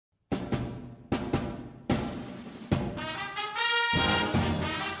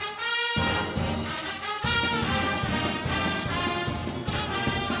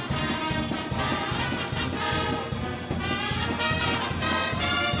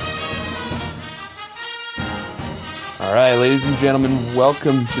All right, ladies and gentlemen,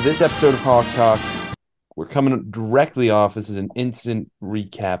 welcome to this episode of Hawk Talk. We're coming directly off. This is an instant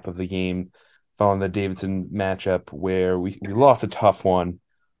recap of the game following the Davidson matchup where we lost a tough one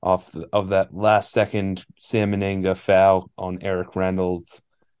of that last second Sam Menenga foul on Eric Reynolds.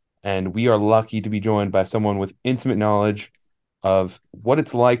 And we are lucky to be joined by someone with intimate knowledge of what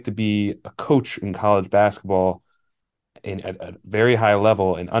it's like to be a coach in college basketball at a very high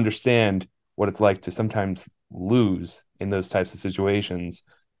level and understand what it's like to sometimes lose in those types of situations.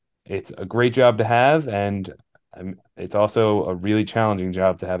 It's a great job to have, and it's also a really challenging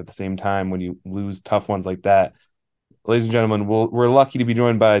job to have at the same time when you lose tough ones like that. Ladies and gentlemen, we're lucky to be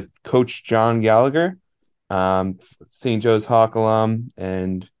joined by Coach John Gallagher, St. Joe's Hawk alum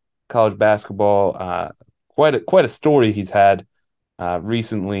and college basketball. Quite a story he's had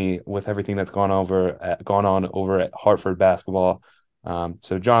recently with everything that's gone on over at Hartford basketball.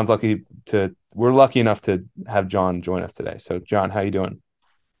 So we're lucky enough to have John join us today. So John, how you doing?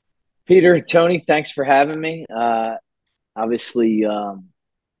 Peter, Tony, thanks for having me. Obviously,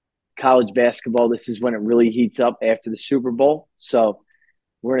 college basketball, this is when it really heats up after the Super Bowl. So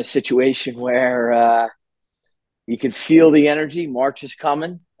we're in a situation where you can feel the energy. March is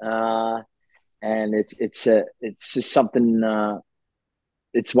coming, and it's just something.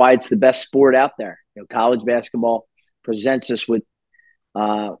 It's why it's the best sport out there. College basketball presents us with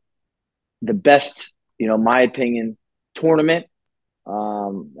uh, the best, my opinion, tournament.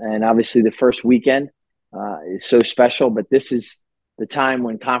 And obviously, the first weekend is so special. But this is the time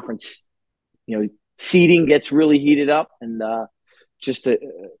when conference, seeding gets really heated up, and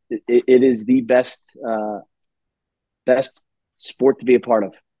it is the best sport to be a part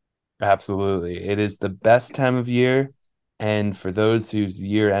of. Absolutely. It is the best time of year. And for those whose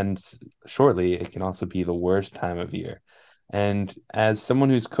year ends shortly, it can also be the worst time of year. And as someone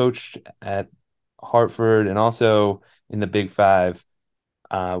who's coached at Hartford and also in the Big Five,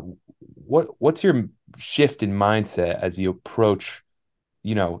 what's your shift in mindset as you approach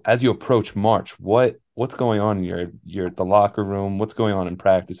March? What's going on in your the locker room? What's going on in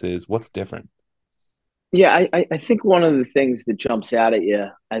practices? What's different? Yeah, I think one of the things that jumps out at you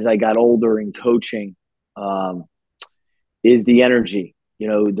as I got older in coaching um, is the energy.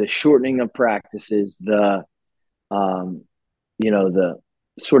 The shortening of practices, um, the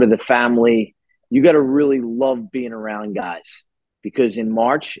sort of the family. You got to really love being around guys because in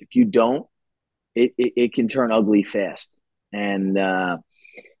March, if you don't, it can turn ugly fast. And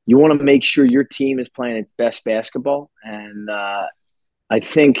you want to make sure your team is playing its best basketball. And I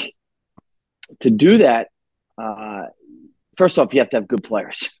think to do that, uh, first off, you have to have good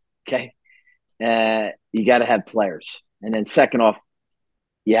players. Okay. You got to have players. And then second off,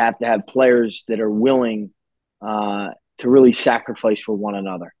 you have to have players that are willing uh, to really sacrifice for one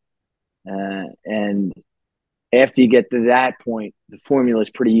another. And after you get to that point, the formula is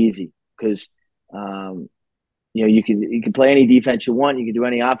pretty easy because um, you can play any defense you want, you can do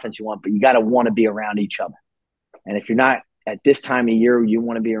any offense you want, but you got to want to be around each other. And if you're not at this time of year, you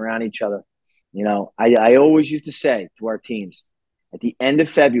want to be around each other. I always used to say to our teams at the end of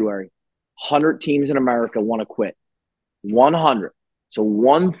February, 100 teams in America want to quit. 100. So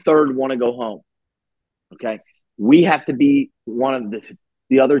one third want to go home. Okay. We have to be one of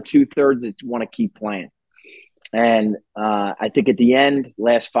the other two thirds that want to keep playing. And I think at the end,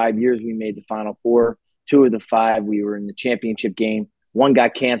 last 5 years, we made the Final Four. Two of the five, we were in the championship game. One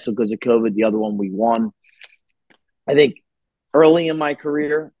got canceled because of COVID. The other one we won. I think early in my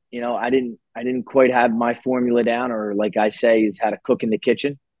career, I didn't quite have my formula down, or like I say, is how to cook in the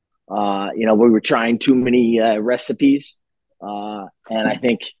kitchen. We were trying too many recipes, and I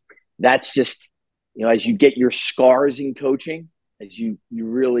think that's just as you get your scars in coaching, as you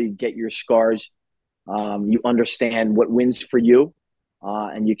really get your scars, you understand what wins for you,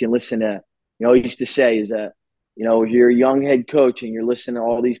 and you can listen to. I used to say is that if you're a young head coach and you're listening to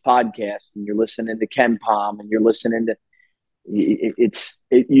all these podcasts and you're listening to Ken Palm and you're listening to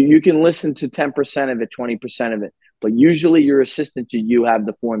you can listen to 10% of it, 20% of it, but usually your assistant to you have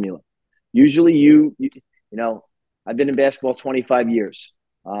the formula. Usually I've been in basketball 25 years.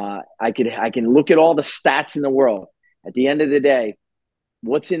 I can look at all the stats in the world. At the end of the day,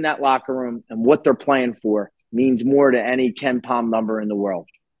 what's in that locker room and what they're playing for means more to any Ken Palm number in the world.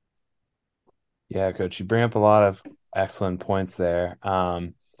 Yeah, coach, you bring up a lot of excellent points there.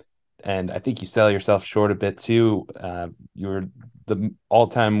 And I think you sell yourself short a bit too. You were the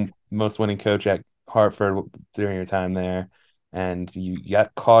all-time most winning coach at Hartford during your time there, and you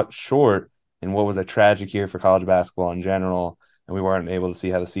got caught short in what was a tragic year for college basketball in general, and we weren't able to see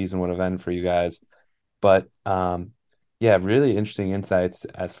how the season would have ended for you guys. But yeah, really interesting insights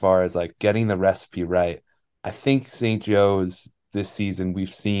as far as like getting the recipe right. I think St. Joe's this season,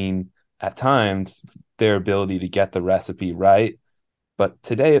 we've seen at times their ability to get the recipe right. But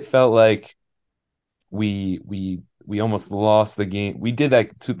today it felt like we almost lost the game. We did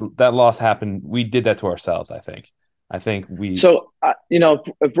that loss happened. We did that to ourselves, I think. I think we So,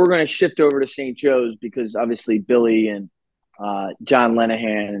 if we're going to shift over to St. Joe's, because obviously Billy and John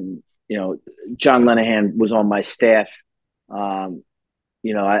Lenahan, John Lenahan was on my staff. Um,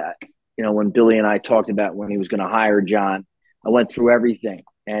 I, when Billy and I talked about when he was going to hire John, I went through everything.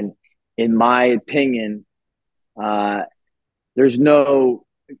 And in my opinion, uh,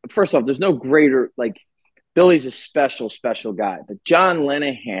 first off, there's no greater, like, Billy's a special, special guy. But John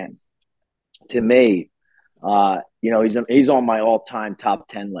Lenahan, to me, he's on my all-time top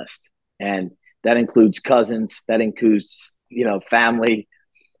 10 list, and that includes cousins, that includes family.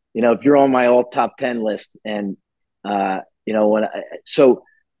 If you're on my all top 10 list, and when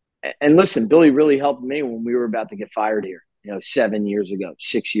and listen, Billy really helped me when we were about to get fired here, 7 years ago,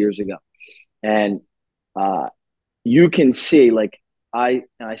 6 years ago, and you can see, like I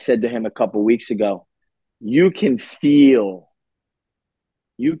said to him a couple weeks ago, you can feel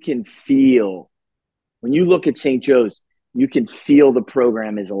when you look at St. Joe's, you can feel the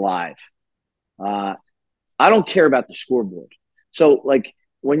program is alive. Uh, I don't care about the scoreboard. So, like,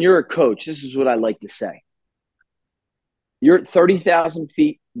 when you're a coach, this is what I like to say. You're at 30,000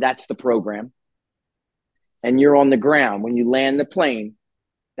 feet, that's the program. And you're on the ground. When you land the plane,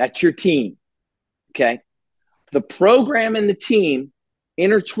 that's your team. Okay? The program and the team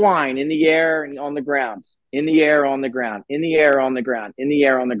intertwine in the air and on the ground, in the air, on the ground, in the air, on the ground, in the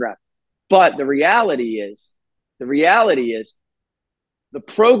air, on the ground. But the reality is, the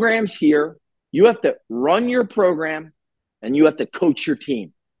program's here. You have to run your program and you have to coach your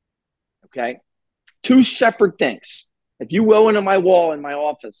team. Okay? Two separate things. If you go into my wall in my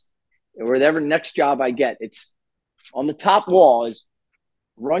office, or whatever next job I get, it's on the top wall is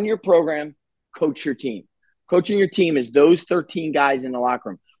run your program, coach your team. Coaching your team is those 13 guys in the locker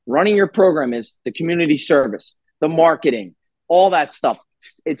room. Running your program is the community service, the marketing, all that stuff.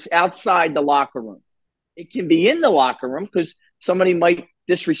 It's outside the locker room. It can be in the locker room because somebody might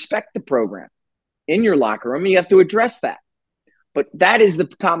disrespect the program in your locker room. And you have to address that. But that is the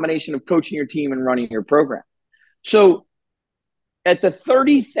combination of coaching your team and running your program. So at the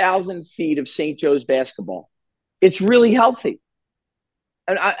 30,000 feet of St. Joe's basketball, it's really healthy.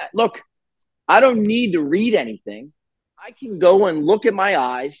 And look, I don't need to read anything. I can go and look at my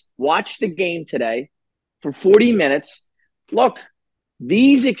eyes, watch the game today for 40 minutes. Look,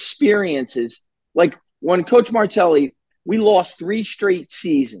 these experiences, like when Coach Martelli, we lost 3 straight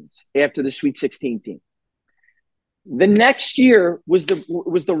seasons after the Sweet 16 team. The next year was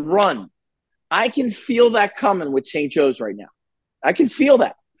the run. I can feel that coming with St. Joe's right now. I can feel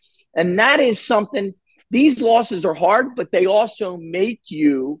that. And that is something, these losses are hard, but they also make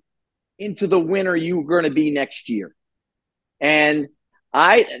you into the winner you're going to be next year. And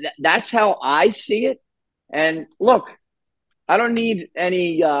that's how I see it. And look, I don't need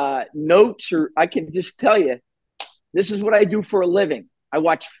any notes, or I can just tell you, this is what I do for a living. I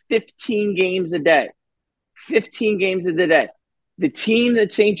watch 15 games a day. 15 games a day. The team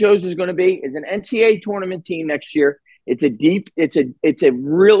that St. Joe's is going to be is an NCAA tournament team next year. It's a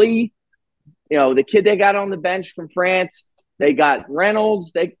really, the kid they got on the bench from France, they got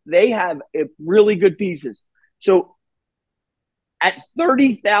Reynolds. They have really good pieces. So at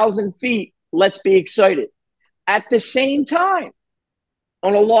 30,000 feet, let's be excited. At the same time,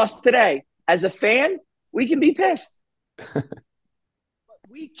 on a loss today, as a fan, we can be pissed. But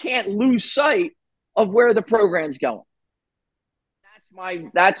we can't lose sight of where the program's going.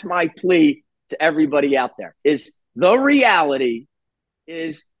 That's my plea to everybody out there. Is the reality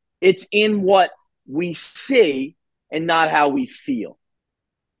is it's in what we see and not how we feel.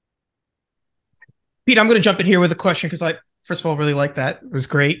 Pete, I'm going to jump in here with a question because I, first of all, really like that. It was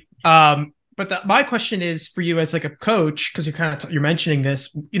great. But my question is for you as like a coach, because you're mentioning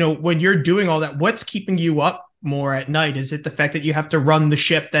this, when you're doing all that, what's keeping you up more at night? Is it the fact that you have to run the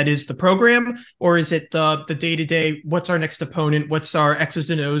ship that is the program, or is it the day-to-day, what's our next opponent? What's our X's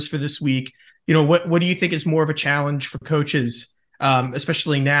and O's for this week? What do you think is more of a challenge for coaches,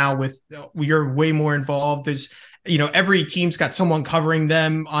 especially now with you're way more involved? There's, every team's got someone covering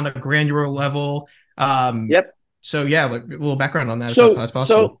them on a granular level. Yep. So yeah, like a little background on that, if that's possible.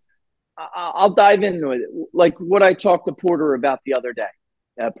 So I'll dive into it. Like what I talked to Porter about the other day.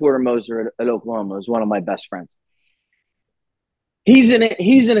 Porter Moser at Oklahoma is one of my best friends. He's in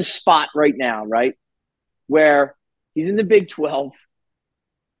a spot right now, right, where he's in the Big 12.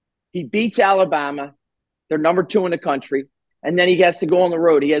 He beats Alabama. They're number 2 in the country. And then he has to go on the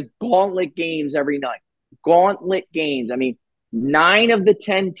road. He has gauntlet games every night. gauntlet games. I mean, 9 of the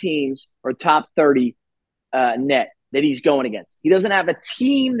 10 teams are top 30 net that he's going against. He doesn't have a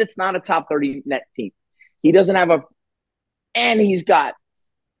team that's not a top 30 net team. He doesn't have and he's got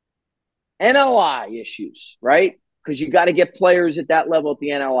NLI issues, right? Because you got to get players at that level at the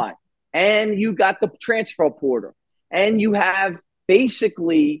NLI. And you got the transfer portal. And you have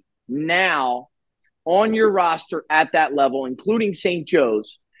basically now on your roster at that level, including St.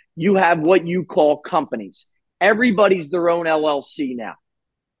 Joe's, you have what you call companies. Everybody's their own LLC now.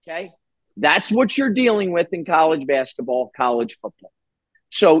 Okay? That's what you're dealing with in college basketball, college football.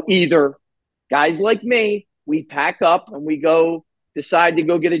 So either guys like me, we pack up and we decide to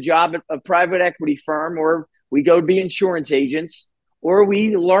go get a job at a private equity firm, or we go be insurance agents, or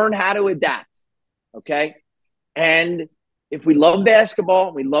we learn how to adapt. Okay? And if we love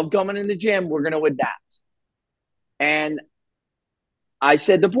basketball, we love coming in the gym, we're going to adapt. And I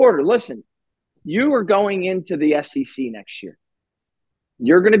said to Porter, listen, you are going into the SEC next year.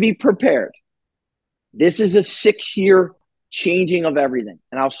 You're going to be prepared. This is a 6-year changing of everything.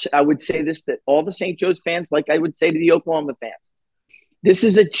 And I would say this to all the St. Joe's fans, like I would say to the Oklahoma fans. This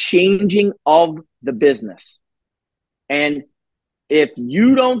is a changing of the business. And if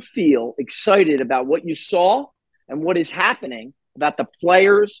you don't feel excited about what you saw and what is happening, about the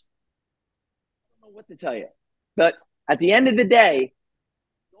players, I don't know what to tell you. But at the end of the day,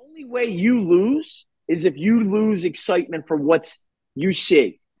 the only way you lose is if you lose excitement for what you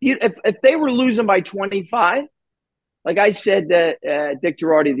see. If they were losing by 25, like I said to Dick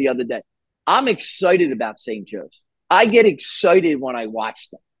Girardi the other day, I'm excited about St. Joe's. I get excited when I watch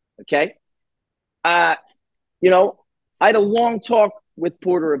them, okay? I had a long talk with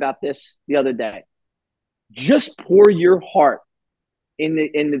Porter about this the other day. Just pour your heart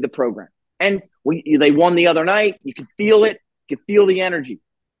into the program. And they won the other night. You could feel it. You could feel the energy.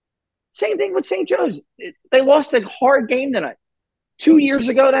 Same thing with St. Joe's. They lost a hard game tonight. 2 years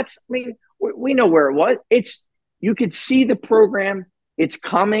ago, we know where it was. You could see the program. It's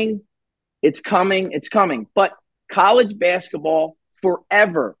coming. It's coming. It's coming. But college basketball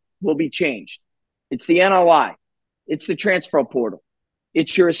forever will be changed. It's the NLI. It's the transfer portal.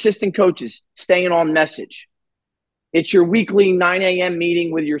 It's your assistant coaches staying on message. It's your weekly 9 a.m.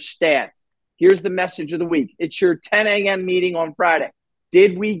 meeting with your staff. Here's the message of the week. It's your 10 a.m. meeting on Friday.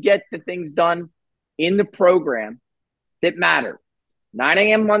 Did we get the things done in the program that matter? 9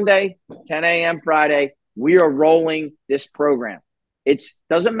 a.m. Monday, 10 a.m. Friday, we are rolling this program. It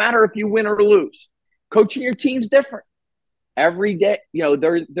doesn't matter if you win or lose. Coaching your team's different. Every day,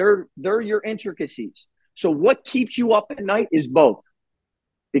 they're your intricacies. So what keeps you up at night is both.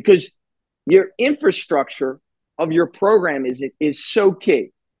 Because your infrastructure of your program is so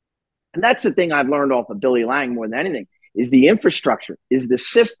key. And that's the thing I've learned off of Billy Lang more than anything, is the infrastructure, is the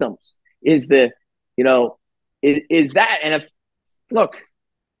systems, is that. And look,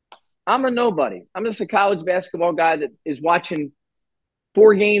 I'm a nobody. I'm just a college basketball guy that is watching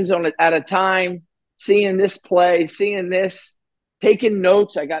 4 games at a time, seeing this play, seeing this, taking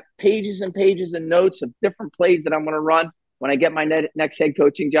notes. I got pages and pages and notes of different plays that I'm going to run when I get my next head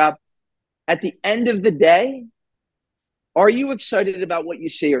coaching job. At the end of the day, are you excited about what you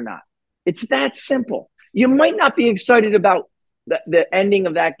see or not? It's that simple. You might not be excited about the ending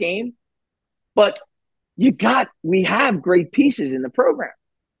of that game, but we have great pieces in the program.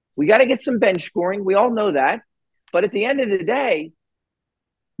 We got to get some bench scoring. We all know that. But at the end of the day,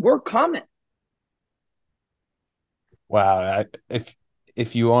 we're coming. Wow.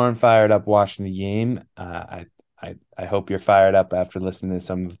 If you aren't fired up watching the game, I hope you're fired up after listening to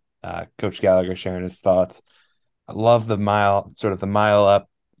some of Coach Gallagher sharing his thoughts. I love the mile up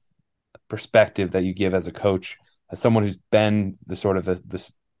perspective that you give as a coach, as someone who's been the sort of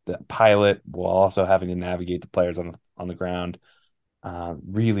the pilot while also having to navigate the players on the ground.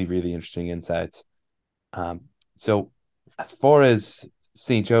 Really, really interesting insights. So as far as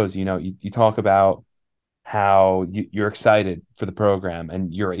St. Joe's, you talk about how you're excited for the program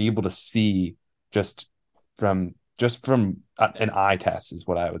and you're able to see just from an eye test is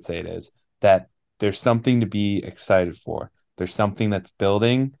what I would say it is, that there's something to be excited for. There's something that's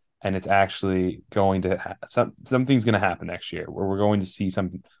building, and it's actually going to something's going to happen next year where we're going to see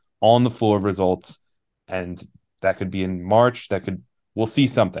something on the floor of results, and that could be in March. We'll see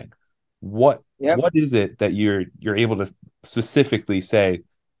something. What is it that you're able to specifically say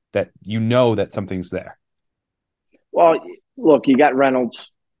that that something's there? Well, look, you got Reynolds,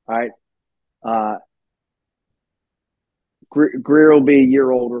 all right? Greer will be a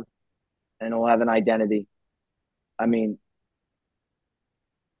year older, and he'll have an identity. I mean,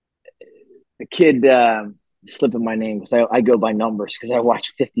 the kid, slipping my name because I go by numbers because I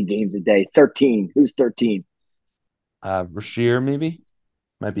watch 50 games a day. 13. Who's 13? Rasheer, maybe?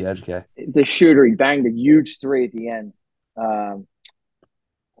 Might be Edge guy. The shooter. He banged a huge three at the end. Um,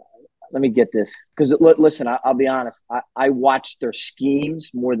 Let me get this because listen, I'll be honest. I watch their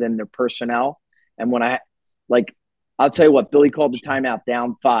schemes more than their personnel, and when like, I'll tell you what, Billy called the timeout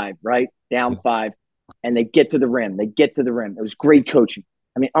down five, right? Down five, and they get to the rim. They get to the rim. It was great coaching.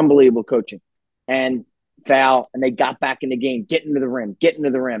 I mean, unbelievable coaching, and foul, and they got back in the game, get into the rim, get into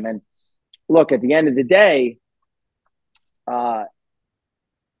the rim, and look at the end of the day.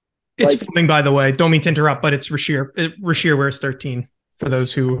 It's filming, by the way. Don't mean to interrupt, but it's Rasheer. Rasheer wears 13 for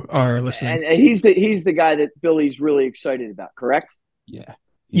those who are listening. And he's the guy that Billy's really excited about, correct? Yeah.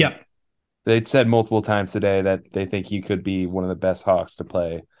 Yeah. They'd said multiple times today that they think he could be one of the best Hawks to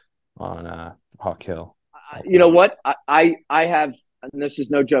play on Hawk Hill. You know what? I have, and this is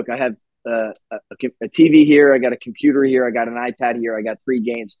no joke, I have a TV here, I got a computer here, I got an iPad here, I got 3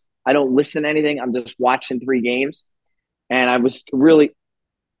 games. I don't listen to anything. I'm just watching 3 games. And I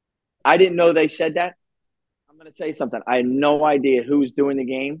didn't know they said that. I'm going to tell you something. I had no idea who was doing the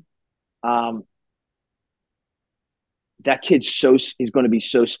game. That kid's he's going to be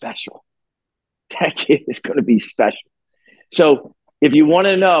so special. That kid is going to be special. So if you want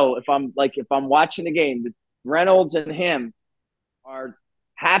to know if I'm watching the game, Reynolds and him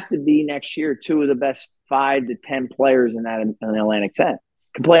have to be next year 2 of the best 5 to 10 players in the Atlantic 10.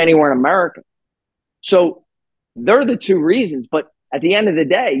 Can play anywhere in America. So they're the 2 reasons. But at the end of the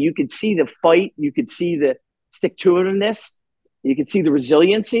day, you could see the fight. You could see the stick-to-itiveness. You could see the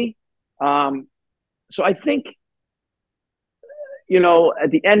resiliency. So I think,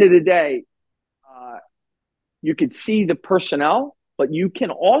 at the end of the day, you could see the personnel, but you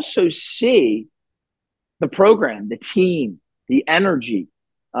can also see the program, the team, the energy,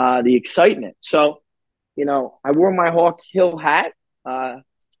 the excitement. So, I wore my Hawk Hill hat that,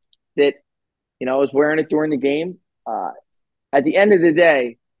 I was wearing it during the game. At the end of the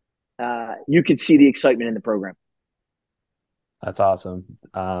day, you could see the excitement in the program. That's awesome.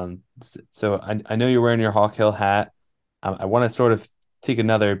 So I know you're wearing your Hawk Hill hat. I want to sort of take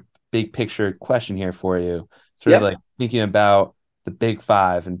another big picture question here for you. Sort of like thinking about the Big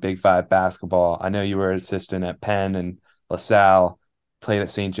Five and Big Five basketball. I know you were an assistant at Penn and LaSalle, played at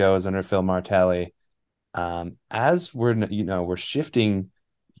St. Joe's under Phil Martelli. As we're shifting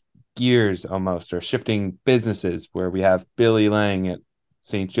gears almost, or shifting businesses, where we have Billy Lang at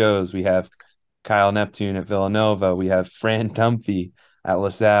St. Joe's, we have Kyle Neptune at Villanova, we have Fran Dunphy at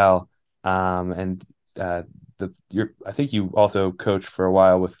LaSalle, and I think you also coached for a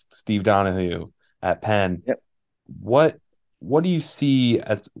while with Steve Donahue at Penn. Yep. What do you see,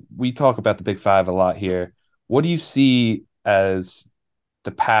 as we talk about the Big Five a lot here, what do you see as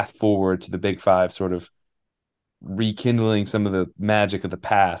the path forward to the Big Five, sort of rekindling some of the magic of the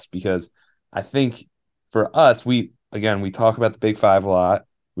past? Because I think for us, we talk about the Big Five a lot.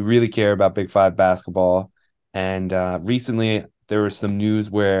 We really care about Big Five basketball. And recently there was some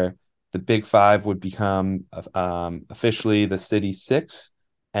news where the Big Five would become officially the City Six,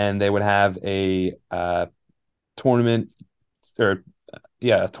 and they would have a tournament, or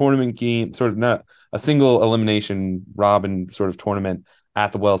a tournament game, sort of not a single elimination robin sort of tournament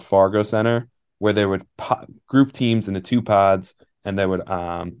at the Wells Fargo Center, where they would group teams into 2 pods, and they would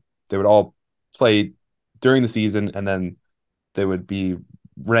all play during the season, and then they would be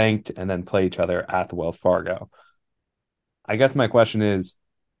ranked and then play each other at the Wells Fargo. I guess my question is,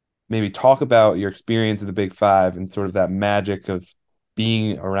 maybe talk about your experience of the Big Five and sort of that magic of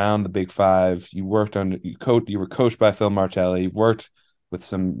being around the Big Five. You were coached by Phil Martelli. You worked with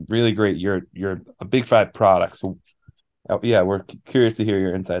some really great. You're a Big Five product. So we're curious to hear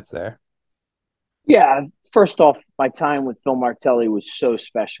your insights there. Yeah, first off, my time with Phil Martelli was so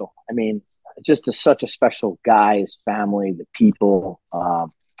special. I mean, just such a special guy, his family, the people, the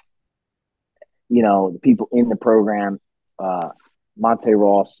people in the program, Monte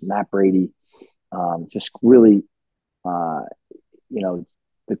Ross, Matt Brady, just really,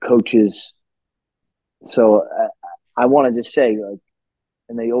 the coaches. So I wanted to say,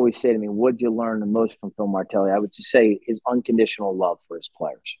 and they always say to me, what'd you learn the most from Phil Martelli? I would just say his unconditional love for his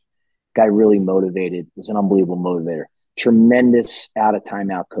players. Guy really motivated, was an unbelievable motivator. Tremendous out of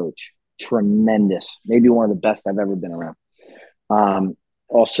timeout coach. Tremendous. Maybe one of the best I've ever been around.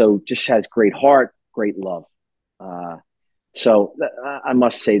 Also, just has great heart, great love. So I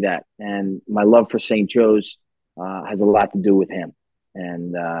must say that. And my love for St. Joe's has a lot to do with him.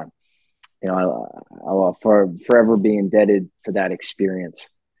 And, I'll forever be indebted for that experience.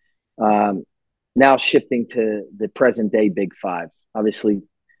 Now shifting to the present day Big Five. Obviously,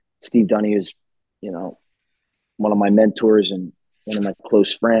 Steve Donahue is, one of my mentors and one of my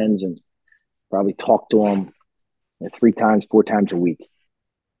close friends, and probably talk to him 3 times, 4 times a week.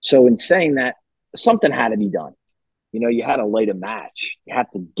 So in saying that, something had to be done. You had to light a match. You have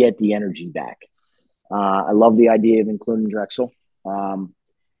to get the energy back. I love the idea of including Drexel.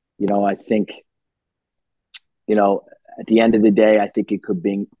 I think, at the end of the day, I think it could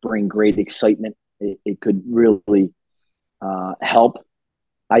bring great excitement. It could really help.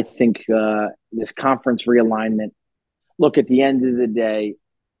 I think this conference realignment, look, at the end of the day,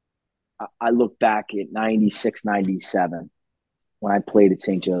 I look back at 96, 97 when I played at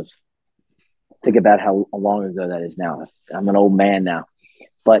St. Joe's. Think about how long ago that is now. I'm an old man now.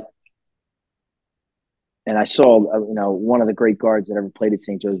 And I saw, one of the great guards that ever played at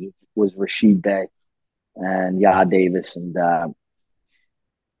St. Joe's was Rashid Bey and Yah Davis. And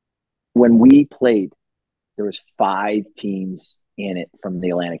when we played, there was 5 teams in it from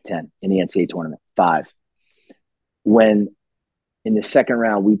the Atlantic 10 in the NCAA tournament. 5. When in the second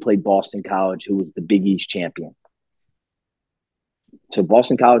round, we played Boston College, who was the Big East champion. So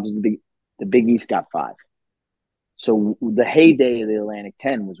Boston College is the Big East got 5. So the heyday of the Atlantic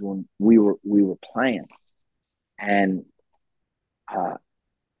 10 was when we were playing. And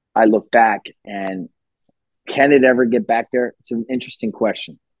I look back, and can it ever get back there? It's an interesting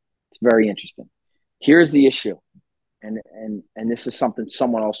question. It's very interesting. Here's the issue. And this is something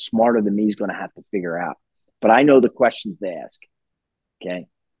someone else smarter than me is going to have to figure out. But I know the questions they ask. Okay.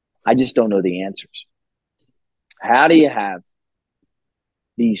 I just don't know the answers. How do you have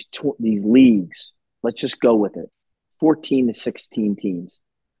these leagues? Let's just go with it. 14 to 16 teams.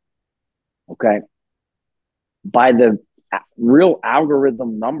 Okay. By the real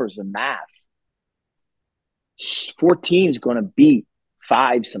algorithm numbers of math, 14 is going to beat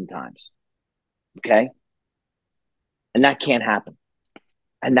 5 sometimes. Okay. And that can't happen.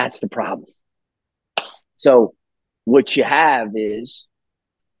 And that's the problem. So what you have is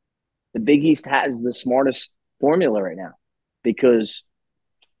the Big East has the smartest formula right now because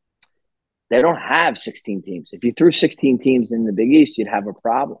they don't have 16 teams. If you threw 16 teams in the Big East, you'd have a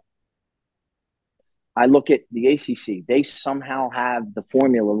problem. I look at the ACC. They somehow have the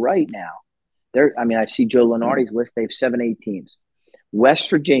formula right now. I see Joe Lunardi's list. They have 7, 8 teams. West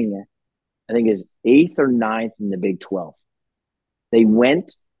Virginia, I think, is 8th or 9th in the Big 12. They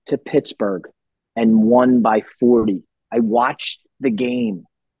went to Pittsburgh and won by 40. I watched the game.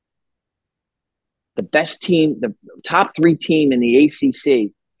 The best team, the top 3 team in the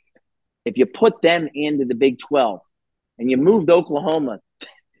ACC, if you put them into the Big 12 and you moved Oklahoma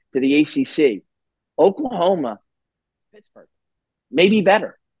to the ACC, Oklahoma, Pittsburgh, maybe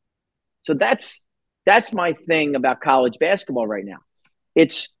better. So that's my thing about college basketball right now.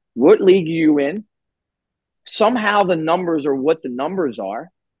 It's what league are you in? Somehow the numbers are what the numbers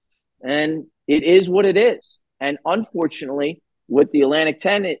are, and it is what it is. And unfortunately, with the Atlantic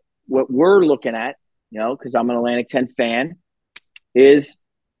 10, what we're looking at, because I'm an Atlantic 10 fan, is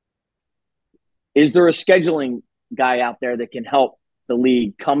there a scheduling guy out there that can help the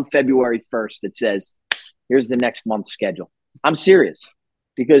league come February 1st that says, here's the next month's schedule? I'm serious,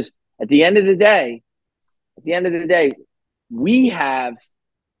 because at the end of the day, we have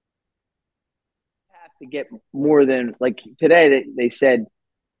to get more than, like today they said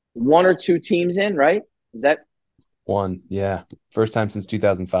 1 or 2 teams in, right? Is that 1? Yeah. First time since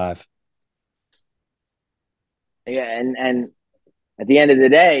 2005. Yeah. And at the end of the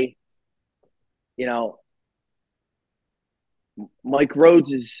day, Mike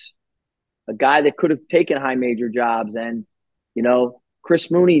Rhodes is a guy that could have taken high major jobs, and,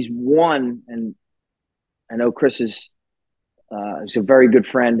 Chris Mooney's won, and I know Chris is a very good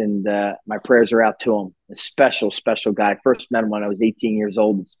friend, and my prayers are out to him. A special, special guy. First met him when I was 18 years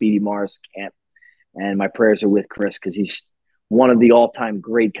old at Speedy Morris camp, and my prayers are with Chris because he's one of the all-time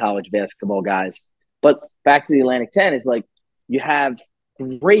great college basketball guys. But back to the Atlantic 10, is like you have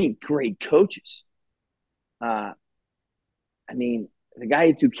great, great coaches. The guy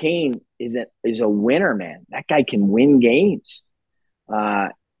at Duquesne is a winner, man. That guy can win games.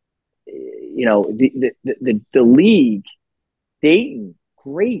 The league, Dayton,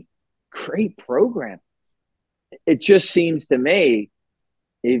 great program. It just seems to me,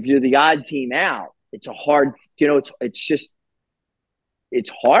 if you're the odd team out, it's a hard, it's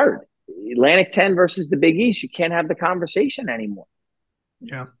hard. Atlantic 10 versus the Big East, you can't have the conversation anymore.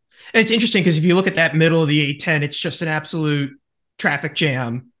 Yeah. And it's interesting because if you look at that middle of the A10, it's just an absolute traffic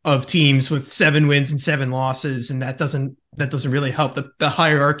jam of teams with 7 wins and 7 losses. And that doesn't really help. The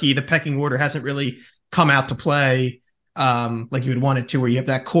hierarchy, the pecking order hasn't really come out to play like you would want it to, where you have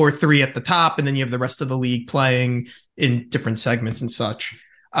that core 3 at the top and then you have the rest of the league playing in different segments and such.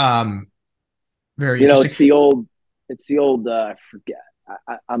 Very interesting. it's the old, I forget.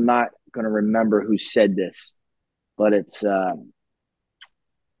 I'm not going to remember who said this, but it's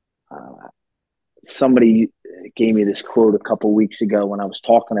somebody gave me this quote a couple weeks ago when I was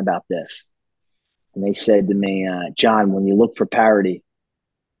talking about this. And they said to me, John, when you look for parity,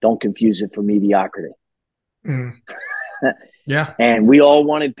 don't confuse it for mediocrity. Mm. Yeah. And we all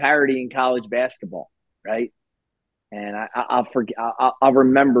wanted parity in college basketball, right? And I'll forget. I'll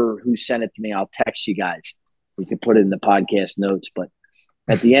remember who sent it to me. I'll text you guys. We could put it in the podcast notes. But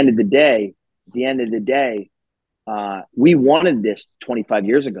at the end of the day, we wanted this 25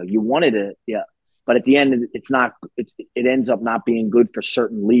 years ago. You wanted it, yeah. But at the end, it's not. It ends up not being good for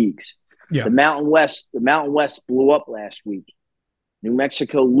certain leagues. Yeah. The Mountain West blew up last week. New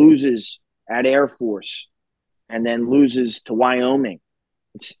Mexico loses at Air Force, and then loses to Wyoming.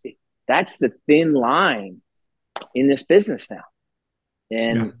 That's the thin line in this business now,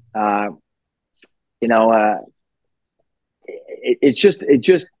 and it just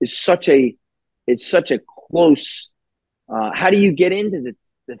is such a close. How do you get into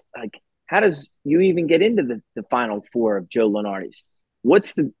the like? How does you even get into the Final Four of Joe Lunardi's?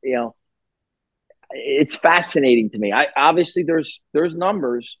 What's the It's fascinating to me. Obviously there's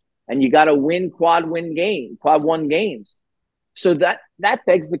numbers, and you got to win quad one games. So that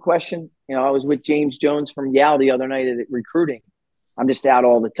begs the question. I was with James Jones from Yale the other night at recruiting. I'm just out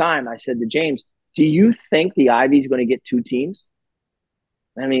all the time. I said to James, "Do you think the Ivy's going to get 2 teams?"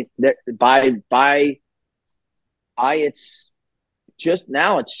 I mean, by it's just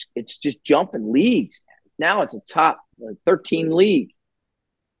now it's just jumping leagues. Now it's a top 13 league.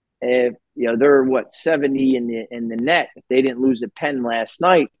 If they're 70 in the net. If they didn't lose at Penn last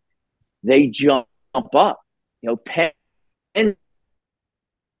night, they jump up. Penn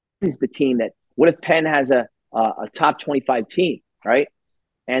is the team that. What if Penn has a top 25 team, right?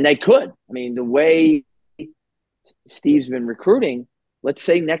 And they could. I mean, the way Steve's been recruiting, let's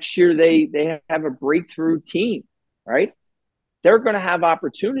say next year they have a breakthrough team, right? They're going to have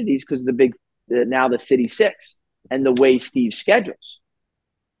opportunities because of now the City Six and the way Steve schedules.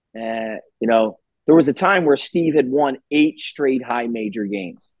 There was a time where Steve had won 8 straight high major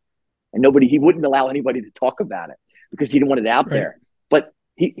games, and he wouldn't allow anybody to talk about it because he didn't want it out there. But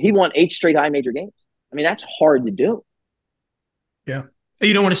he won 8 straight high major games. I mean, that's hard to do. Yeah.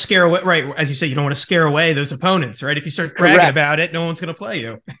 You don't want to scare away, right? As you say, you don't want to scare away those opponents, right? If you start bragging about it, no one's going to play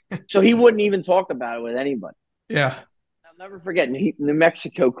you. So he wouldn't even talk about it with anybody. Yeah. I'll never forget. New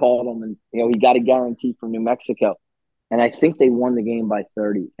Mexico called him, and he got a guarantee from New Mexico. And I think they won the game by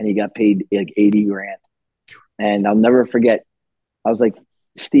 30, and he got paid like $80,000. And I'll never forget. I was like,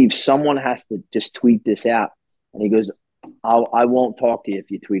 Steve, someone has to just tweet this out. And he goes, I won't talk to you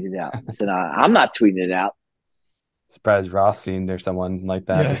if you tweet it out. I said, I'm not tweeting it out. Surprised Ross seen there's someone like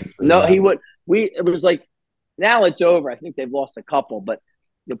that. Yeah. No, he would. It was like, now it's over. I think they've lost a couple. But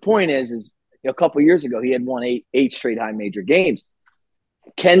the point is a couple of years ago, he had won eight straight high major games.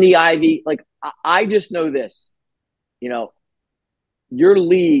 Can the Ivy, I just know this. Your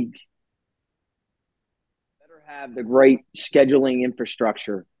league better have the right scheduling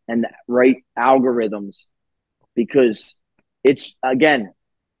infrastructure and the right algorithms, because it's, again,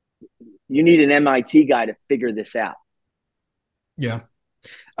 you need an MIT guy to figure this out. Yeah.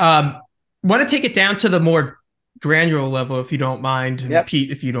 Want to take it down to the more granular level, if you don't mind, and Yep. Pete,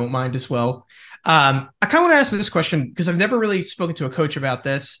 if you don't mind as well. I kind of want to ask this question because I've never really spoken to a coach about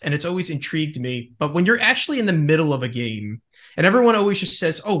this, and it's always intrigued me. But when you're actually in the middle of a game, and everyone always just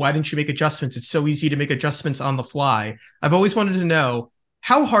says, "Oh, why didn't you make adjustments? It's so easy to make adjustments on the fly." I've always wanted to know,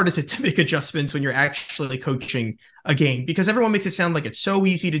 how hard is it to make adjustments when you're actually coaching a game? Because everyone makes it sound like it's so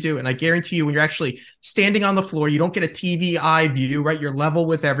easy to do. And I guarantee you, when you're actually standing on the floor, you don't get a TV eye view, right? You're level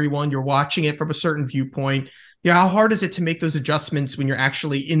with everyone. You're watching it from a certain viewpoint. How hard is it to make those adjustments when you're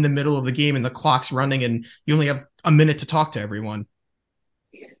actually in the middle of the game and the clock's running and you only have a minute to talk to everyone?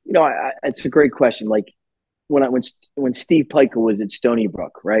 It's a great question. Like when Steve Piker was at Stony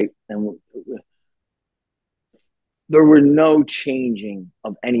Brook, right? And there were no changing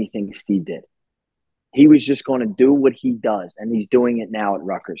of anything Steve did. He was just going to do what he does, and he's doing it now at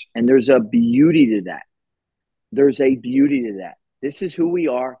Rutgers. And there's a beauty to that. This is who we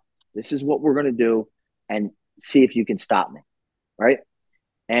are. This is what we're going to do, and see if you can stop me, right?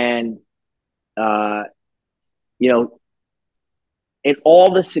 And, in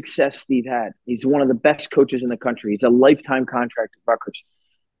all the success Steve had, he's one of the best coaches in the country. He's a lifetime contract at Rutgers.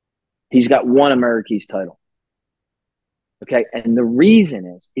 He's got 1 America's title. Okay. And the reason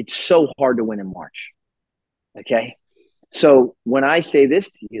is it's so hard to win in March. Okay. So when I say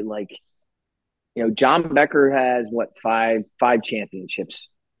this to you, John Becker has five championships.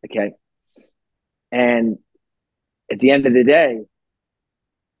 Okay. And at the end of the day,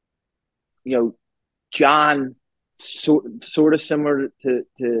 John, sort of similar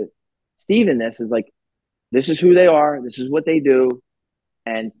to Steve in this, is like, this is who they are, this is what they do,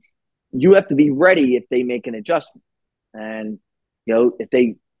 and you have to be ready if they make an adjustment. And if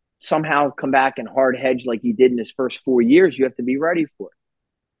they somehow come back and hard hedge like he did in his first 4 years, you have to be ready for it.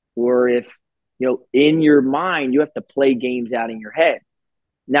 Or if in your mind, you have to play games out in your head.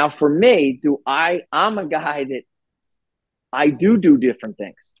 Now, for me, I'm a guy that I do different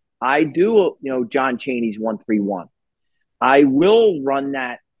things. I do, John Chaney's 1-3-1. I will run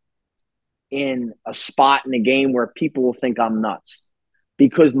that in a spot in the game where people will think I'm nuts.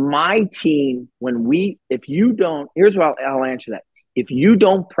 Because my team, here's what I'll answer that. If you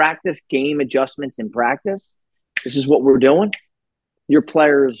don't practice game adjustments in practice, this is what we're doing, your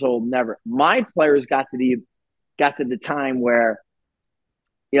players will never. My players got to the time where,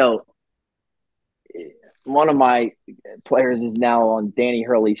 one of my players is now on Danny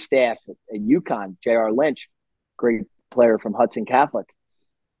Hurley's staff at UConn, J.R. Lynch, great player from Hudson Catholic.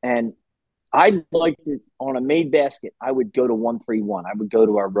 And I liked it on a made basket. I would go to 1-3-1. I would go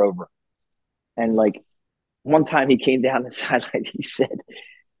to our rover. And like one time he came down the sideline, he said,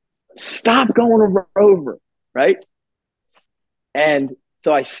 "Stop going to rover," right? And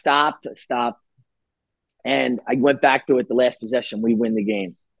so I stopped, and I went back to it the last possession. We win the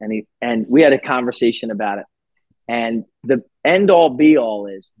game. And we had a conversation about it. And the end all be all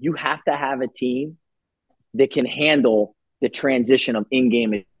is you have to have a team that can handle the transition of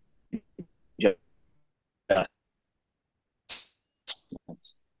in-game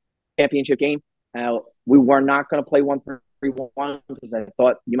championship game. We were not going to play 1-3-1 because I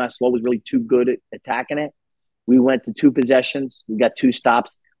thought UMass Lowell was really too good at attacking it. We went to 2 possessions. We got 2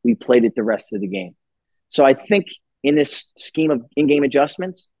 stops. We played it the rest of the game. So I think in this scheme of in-game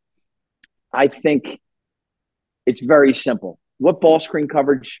adjustments, I think it's very simple. What ball screen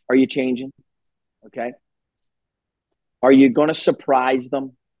coverage are you changing? Okay. Are you going to surprise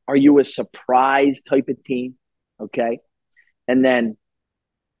them? Are you a surprise type of team? Okay. And then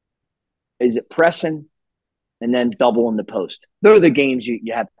is it pressing and then double in the post? They're the games you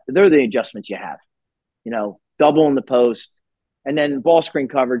have. They're the adjustments you have. Double in the post. And then ball screen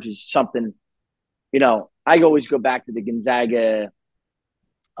coverage is something, I always go back to the Gonzaga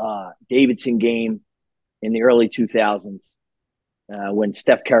Davidson game in the early 2000s when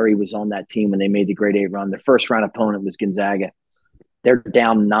Steph Curry was on that team when they made the Great 8 run. Their first round opponent was Gonzaga. They're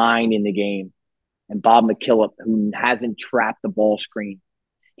down 9 in the game. And Bob McKillop, who hasn't trapped the ball screen,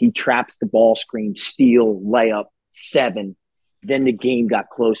 he traps the ball screen, steal, layup, 7. Then the game got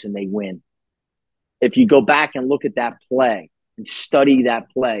close and they win. If you go back and look at that play and study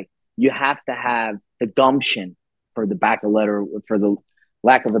that play, you have to have the gumption, for the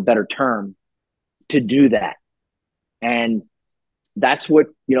lack of a better term, to do that. And that's what,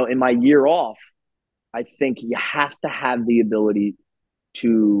 in my year off, I think you have to have the ability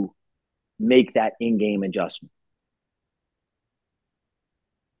to make that in-game adjustment.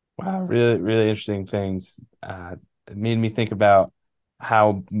 Wow, really, really interesting things. It made me think about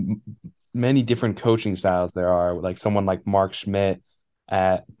how many different coaching styles there are. Like someone like Mark Schmidt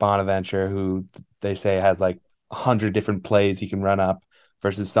at Bonaventure, who they say has like 100 different plays he can run up,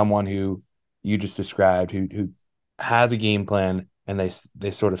 versus someone who you just described, who has a game plan and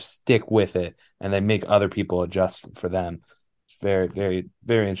they sort of stick with it and they make other people adjust for them. It's very, very,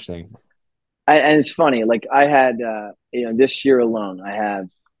 very interesting. And it's funny, like I had, this year alone, I have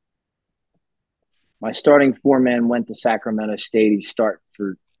my starting 4-man went to Sacramento State. He's starting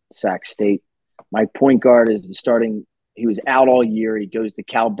for Sac State. My point guard is he was out all year. He goes to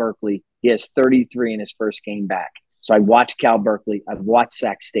Cal Berkeley. He has 33 in his first game back. So I watched Cal Berkeley. I've watched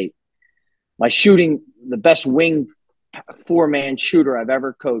Sac State. My shooting, the best wing 4-man shooter I've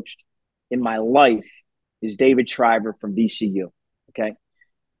ever coached in my life is David Shriver from VCU. Okay.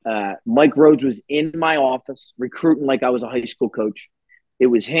 Mike Rhodes was in my office recruiting like I was a high school coach. It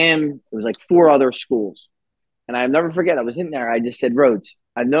was him. It was like 4 other schools. And I'll never forget, I was in there. I just said, "Rhodes,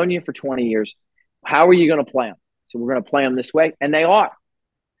 I've known you for 20 years. How are you going to play them?" So we're going to play them this way. And they are.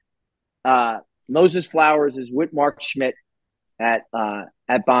 Moses Flowers is with Mark Schmidt at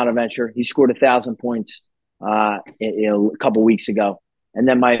Bonaventure. He scored 1,000 points a couple weeks ago. And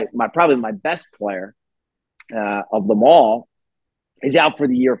then my probably my best player of them all is out for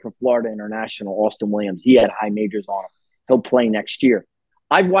the year for Florida International, Austin Williams. He had high majors on him. He'll play next year.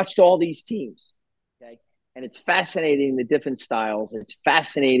 I've watched all these teams, okay? And it's fascinating, the different styles. It's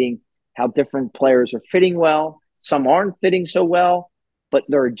fascinating how different players are fitting well. Some aren't fitting so well, but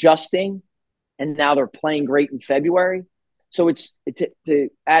they're adjusting, and now they're playing great in February. So it's to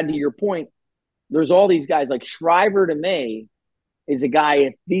add to your point, there's all these guys like Shriver to me is a guy.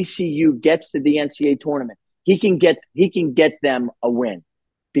 If VCU gets to the NCAA tournament, he can get them a win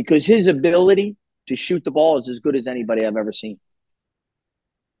because his ability to shoot the ball is as good as anybody I've ever seen.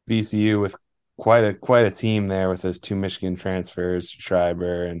 VCU with quite a team there with those two Michigan transfers,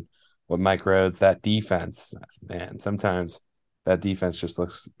 Schreiber and what Mike Rhodes. That defense, man, sometimes that defense just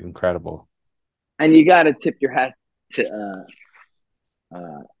looks incredible. And you got to tip your hat to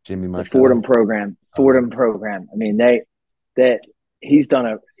Jimmy the Martell. Fordham program. I mean, he's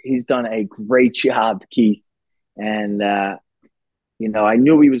done a great job, Keith. And I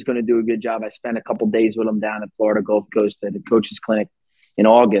knew he was going to do a good job. I spent a couple days with him down at Florida Gulf Coast at the coaches clinic in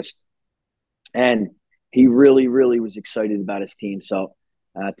August, and he really, really was excited about his team. So,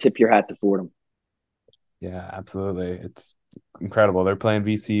 tip your hat to Fordham. Yeah, absolutely. It's incredible. They're playing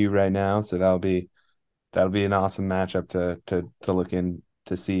VCU right now, so that'll be an awesome matchup to look in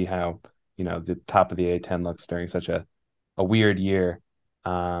to see how the top of the A10 looks during such a weird year.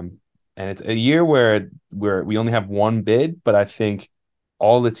 And it's a year where we only have one bid, but I think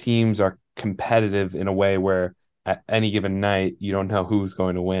all the teams are competitive in a way where at any given night you don't know who's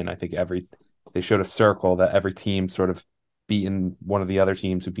going to win. I think they showed a circle that every team sort of beaten one of the other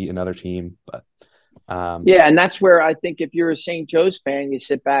teams who beat another team. But yeah, and that's where I think if you're a St. Joe's fan, you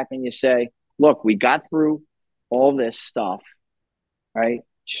sit back and you say, look, we got through all this stuff, right?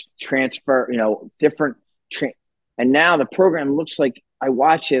 Transfer, different. And now the program looks like, I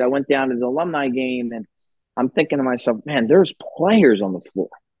watch it. I went down to the alumni game and I'm thinking to myself, man, there's players on the floor.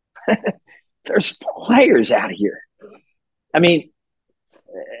 There's players out here. I mean,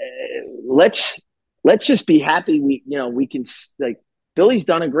 let's just be happy. We can, like, Billy's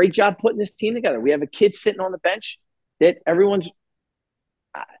done a great job putting this team together. We have a kid sitting on the bench that everyone's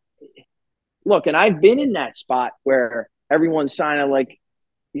look, and I've been in that spot where everyone's signing like,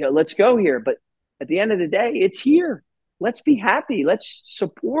 let's go here. But at the end of the day, it's here. Let's be happy. Let's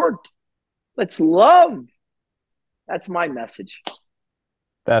support. Let's love. That's my message.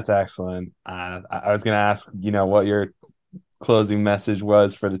 That's excellent. I was going to ask, what your closing message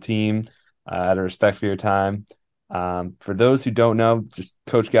was for the team, out of respect for your time. For those who don't know, just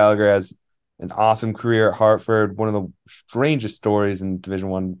Coach Gallagher has an awesome career at Hartford. One of the strangest stories in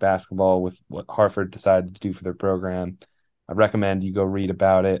Division I basketball with what Hartford decided to do for their program. I recommend you go read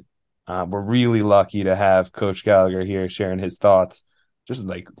about it. We're really lucky to have Coach Gallagher here sharing his thoughts, just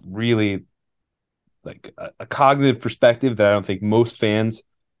like really like a cognitive perspective that I don't think most fans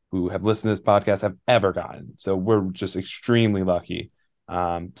who have listened to this podcast have ever gotten. So we're just extremely lucky.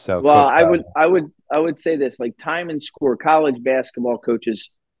 Well, I would say this, like time and score. College basketball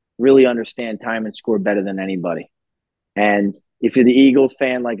coaches really understand time and score better than anybody. And if you're the Eagles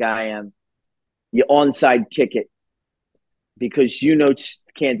fan like I am, you onside kick it because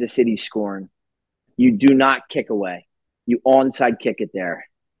Kansas City's scoring. You do not kick away. You onside kick it there.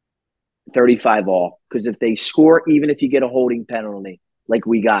 35 all. Because if they score, even if you get a holding penalty like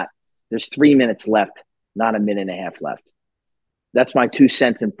we got, there's 3 minutes left, not a minute and a half left. That's my 2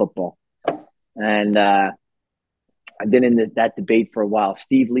 cents in football. And I've been in that debate for a while.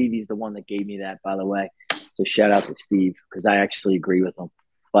 Steve Levy's the one that gave me that, by the way. So shout out to Steve because I actually agree with him.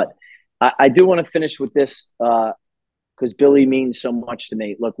 But I do want to finish with this because Billy means so much to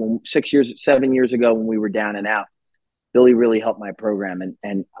me. Look, 7 years ago when we were down and out, Billy really helped my program.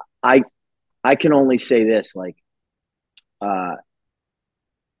 And I can only say this, like,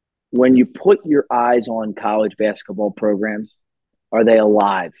 when you put your eyes on college basketball programs, are they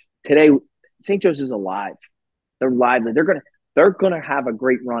alive? Today, St. Joe's is alive. They're lively. They're gonna have a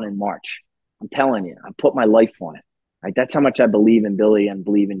great run in March. I'm telling you. I put my life on it. Right? That's how much I believe in Billy and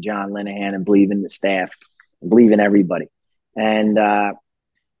believe in John Linehan and believe in the staff and believe in everybody. And I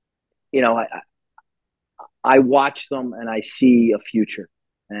watch them and I see a future.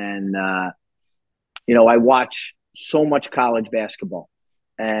 And I watch so much college basketball.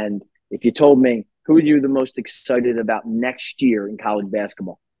 And if you told me who are you the most excited about next year in college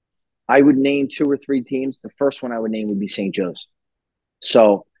basketball, I would name 2 or 3 teams. The first one I would name would be St. Joe's.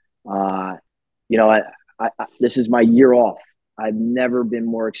 So, this is my year off. I've never been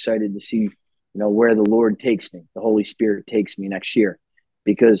more excited to see, where the Lord takes me, the Holy Spirit takes me next year,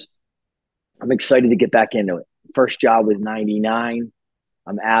 because I'm excited to get back into it. First job was 99.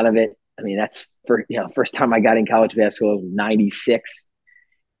 I'm out of it. I mean, that's first time I got in college basketball was 96.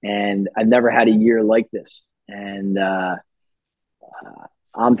 And I've never had a year like this. And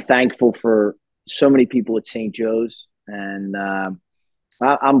I'm thankful for so many people at St. Joe's. And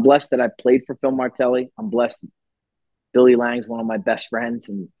I'm blessed that I played for Phil Martelli. I'm blessed. Billy Lang's one of my best friends.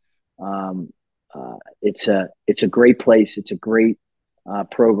 And it's a great place. It's a great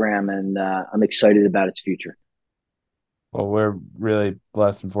program, and I'm excited about its future. Well, we're really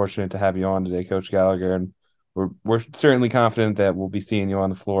blessed and fortunate to have you on today, Coach Gallagher, and we're certainly confident that we'll be seeing you on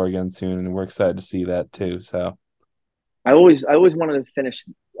the floor again soon, and we're excited to see that too. So, I always wanted to finish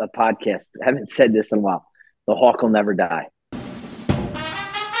a podcast. I haven't said this in a while. The Hawk will never die. Pete,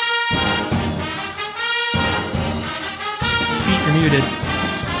 you're muted.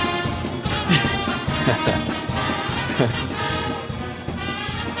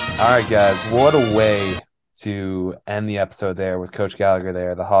 all right, guys, what a way to end the episode there with Coach Gallagher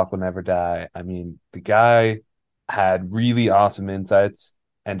there. The Hawk will never die. I mean, the guy had really awesome insights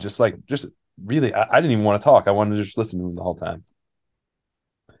and just really, I didn't even want to talk. I wanted to just listen to him the whole time.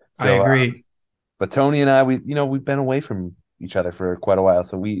 I So, agree. but Tony and I, we've been away from each other for quite a while,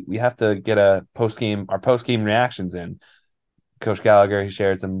 so we have to get our post game reactions in. Coach Gallagher, he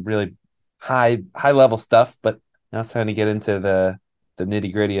shared some really high level stuff, but now it's time to get into the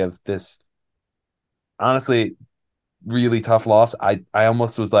nitty gritty of this. Honestly, really tough loss. I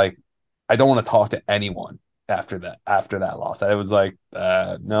almost was like, I don't want to talk to anyone after that loss. I was like,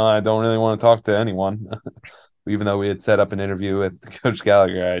 no, I don't really want to talk to anyone, even though we had set up an interview with Coach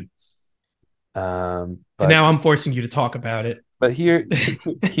Gallagher. And But now I'm forcing you to talk about it. but here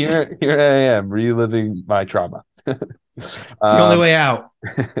I am reliving my trauma. It's the only way out.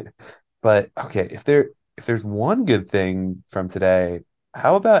 But okay, if there's one good thing from today,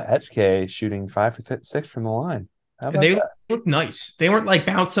 how about HK shooting 5 for 6 from the line? How And about they that? looked nice. They weren't like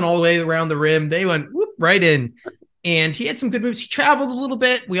bouncing all the way around the rim. They went whoop, right in. And he had some good moves. He traveled a little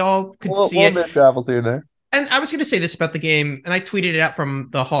bit. We all could see it. Bit travels here and there. And I was going to say this about the game, and I tweeted it out from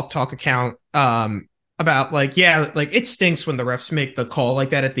the Hawk Talk account about like, yeah, like it stinks when the refs make the call like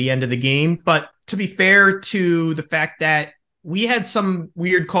that at the end of the game. But to be fair to the fact that we had some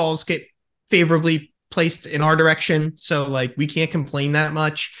weird calls get favorably placed in our direction, so like we can't complain that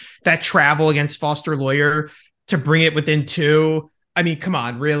much. That travel against Foster Lawyer to bring it within 2, I mean, come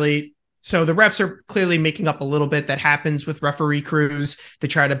on, really? So the refs are clearly making up a little bit. That happens with referee crews. They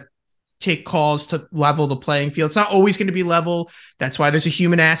try to take calls to level the playing field. It's not always going to be level. That's why there's a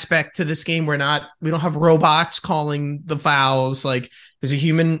human aspect to this game. We don't have robots calling the fouls. Like there's a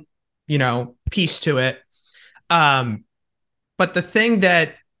human, piece to it. But the thing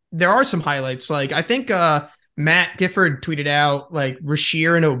that there are some highlights, like I think Matt Gifford tweeted out like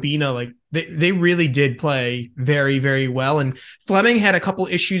Rasheer and Obina, like they really did play very, very well. And Fleming had a couple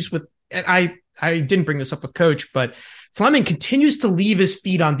issues with, and I didn't bring this up with Coach, but Fleming continues to leave his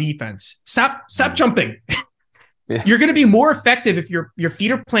feet on defense. Stop jumping. Yeah. You're going to be more effective if your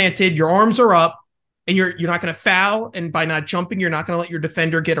feet are planted, your arms are up, and you're not going to foul. And by not jumping, you're not going to let your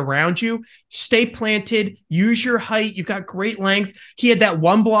defender get around you. Stay planted. Use your height. You've got great length. He had that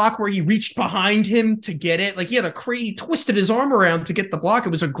one block where he reached behind him to get it. Like he twisted his arm around to get the block. It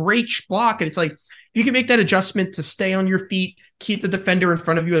was a great block. And it's like, you can make that adjustment to stay on your feet, keep the defender in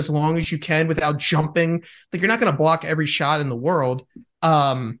front of you as long as you can without jumping. Like you're not going to block every shot in the world.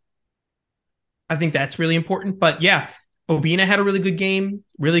 I think that's really important. But yeah, Obina had a really good game,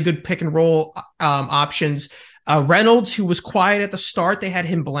 really good pick and roll options. Reynolds, who was quiet at the start, they had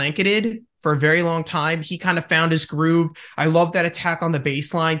him blanketed for a very long time. He kind of found his groove. I love that attack on the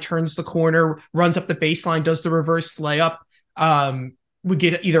baseline, turns the corner, runs up the baseline, does the reverse layup. We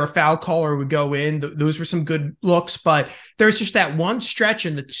get either a foul call or we go in. Those were some good looks, but there's just that one stretch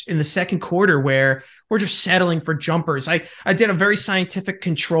in the second quarter where we're just settling for jumpers. I did a very scientific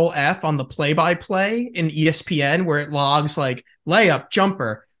control F on the play-by-play in ESPN where it logs like layup,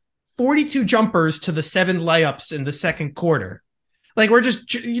 jumper, 42 jumpers to the 7 layups in the second quarter. Like we're just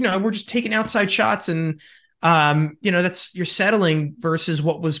taking outside shots and that's you're settling versus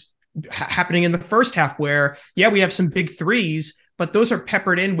what was happening in the first half where, yeah, we have some big threes, but those are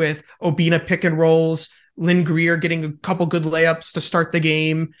peppered in with Obina pick and rolls, Lynn Greer getting a couple good layups to start the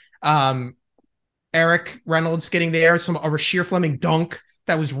game, Eric Reynolds getting there, a Rasheer Fleming dunk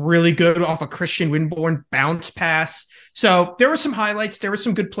that was really good off a Christian Winborn bounce pass. So there were some highlights. There were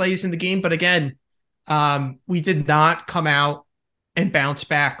some good plays in the game. But again, we did not come out and bounce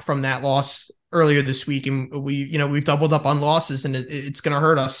back from that loss earlier this week. And we've doubled up on losses and it's going to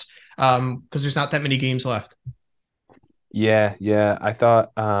hurt us because there's not that many games left. Yeah. I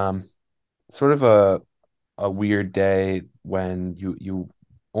thought sort of a weird day when you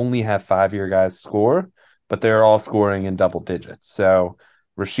only have 5 of your guys score, but they're all scoring in double digits. So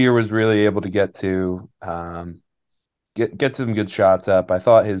Rasheer was really able to get to some good shots up. I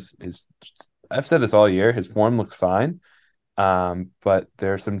thought his I've said this all year, his form looks fine. But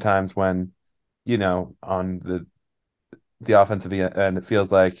there are some times when, on the offensive end, it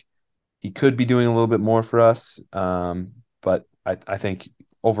feels like he could be doing a little bit more for us. But I think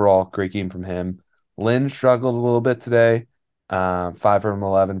overall great game from him. Lynn struggled a little bit today. 5 from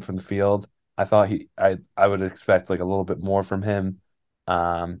 11 from the field. I thought I would expect like a little bit more from him.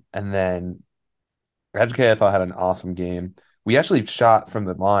 And then Educate I thought had an awesome game. We actually shot from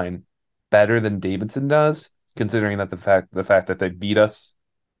the line better than Davidson does, considering that the fact that they beat us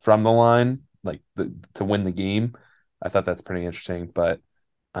from the line, like to win the game. I thought that's pretty interesting. But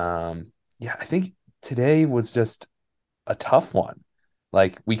yeah, I think today was just a tough one.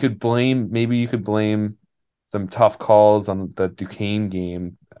 Like maybe you could blame some tough calls on the Duquesne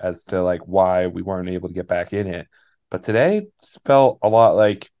game as to like why we weren't able to get back in it. But today felt a lot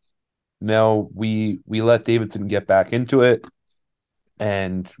like no, we let Davidson get back into it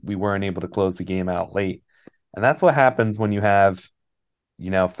and we weren't able to close the game out late. And that's what happens when you have,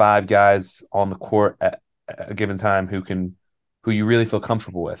 five guys on the court at a given time who you really feel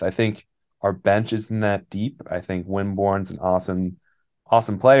comfortable with. I think our bench isn't that deep. I think Winborn's an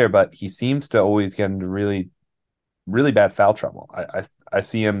awesome player, but he seems to always get into really, really bad foul trouble. I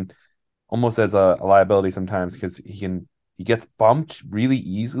see him almost as a liability sometimes because he gets bumped really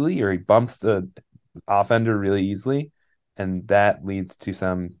easily, or he bumps the offender really easily, and that leads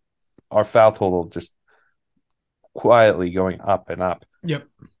to our foul total just quietly going up and up. Yep.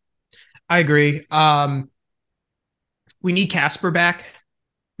 I agree. We need Casper back.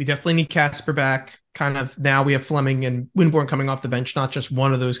 We definitely need Casper back. Kind of now we have Fleming and Winborn coming off the bench, not just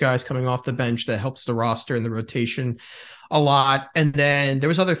one of those guys coming off the bench that helps the roster and the rotation a lot. And then there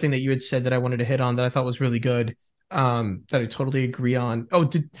was other thing that you had said that I wanted to hit on that I thought was really good, that I totally agree on.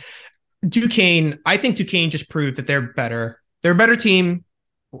 Oh, Duquesne. I think Duquesne just proved that they're better. They're a better team.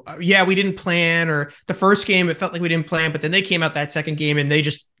 Yeah, we didn't plan, or the first game it felt like we didn't plan, but then they came out that second game and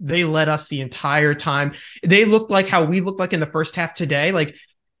they led us the entire time. They looked like how we looked like in the first half today. Like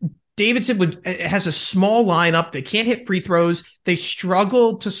Davidson has a small lineup. They can't hit free throws. They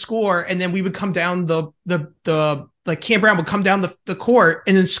struggled to score, and then we would come down like Cam Brown would come down the court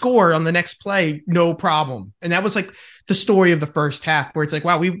and then score on the next play, no problem. And that was like the story of the first half, where it's like,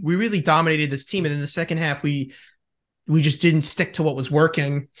 wow, we really dominated this team, and in the second half we just didn't stick to what was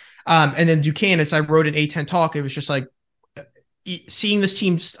working. And then Duquesne, as I wrote in A10 Talk, it was just like seeing this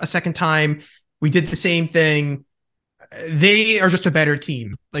team a second time. We did the same thing. They are just a better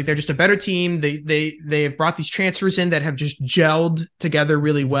team. Like they're just a better team. They have brought these transfers in that have just gelled together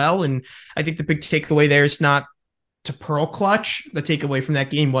really well. And I think the big takeaway there is not to pearl clutch. The takeaway from that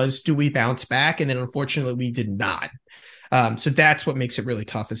game was, do we bounce back? And then unfortunately we did not. So that's what makes it really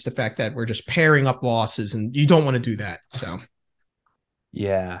tough, is the fact that we're just pairing up losses, and you don't want to do that. So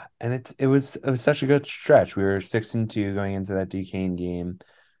yeah, and it was such a good stretch. We were 6-2 going into that Duquesne game,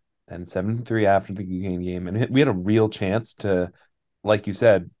 then 7-3 after the Duquesne game, and we had a real chance to, like you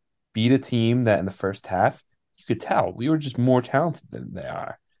said, beat a team that in the first half you could tell we were just more talented than they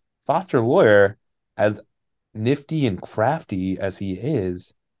are. Foster Lawyer, as nifty and crafty as he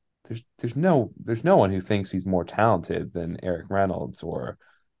is, there's no one who thinks he's more talented than Eric Reynolds, or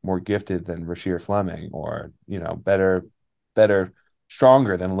more gifted than Rasheer Fleming, or better,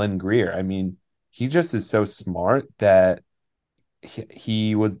 stronger than Lynn Greer. I mean, he just is so smart that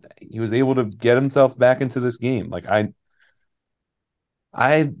he was able to get himself back into this game. Like I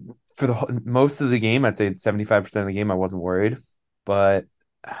for most of the game, I'd say 75% of the game, I wasn't worried, but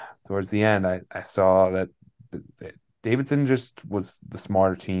towards the end, I saw that Davidson just was the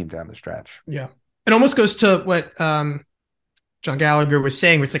smarter team down the stretch. yeah, it almost goes to what John Gallagher was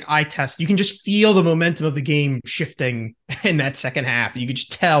saying, where it's like eye test. You can just feel the momentum of the game shifting in that second half. You could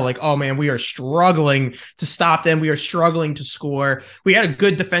just tell, like, oh man, we are struggling to stop them. We are struggling to score. We had a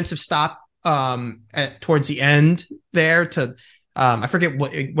good defensive stop towards the end there to I forget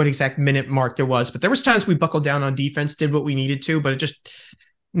what exact minute mark there was, but there was times we buckled down on defense, did what we needed to, but it just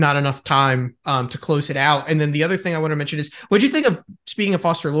not enough time to close it out. And then the other thing I want to mention is, what do you think of, speaking of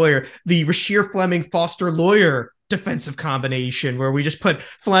Foster Lawyer, the Rasheer Fleming Foster Lawyer defensive combination, where we just put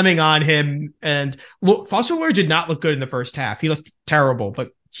Fleming on him, and Foster Lawyer did not look good in the first half. He looked terrible,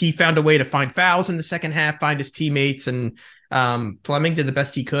 but he found a way to find fouls in the second half, find his teammates, and Fleming did the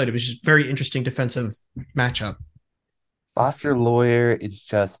best he could. It was just a very interesting defensive matchup. Foster Lawyer is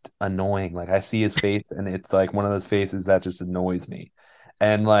just annoying. Like I see his face, and it's like one of those faces that just annoys me.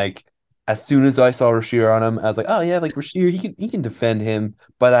 And like as soon as I saw Rasheer on him, I was like, oh yeah, like Rasheer, he can defend him.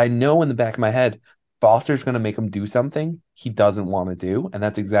 But I know in the back of my head, Foster's gonna make him do something he doesn't want to do. And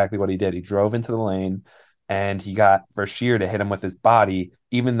that's exactly what he did. He drove into the lane and he got Rasheer to hit him with his body,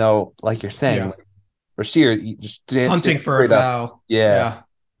 even though, like you're saying, Yeah. like, Rasheer he just Hunting stands for a straight up. foul. Yeah. Yeah.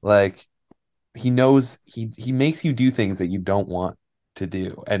 Like he knows he makes you do things that you don't want to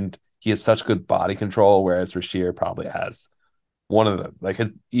do. And he has such good body control, whereas Rasheer probably has one of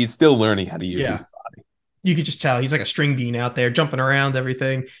the he's still learning how to use his Yeah. body. You could just tell he's like a string bean out there jumping around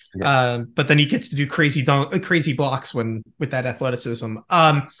everything. Yeah. But then he gets to do crazy blocks with that athleticism.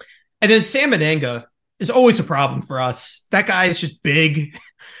 And then Sam Menenga is always a problem for us. That guy is just big.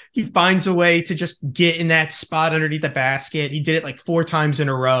 He finds a way to just get in that spot underneath the basket. He did it like 4 times in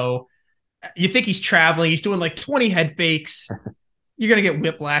a row. You think he's traveling. He's doing like 20 head fakes. You're going to get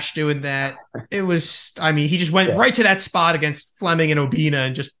whiplash doing that. It was, I mean, he just went right to that spot against Fleming and Obina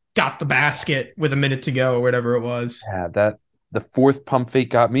and just got the basket with a minute to go or whatever it was. Yeah, the 4th pump fake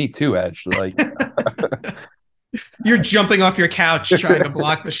got me too, Edge. Like you're jumping off your couch trying to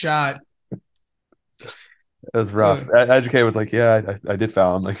block the shot. It was rough. Educate was like, yeah, I did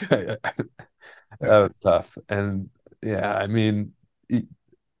foul him. Like that was tough. And yeah, I mean,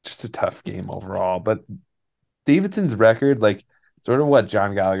 just a tough game overall. But Davidson's record, like sort of what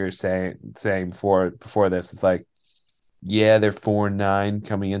John Gallagher is saying before this, is like, yeah, they're 4-9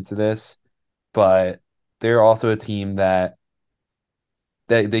 coming into this, but they're also a team that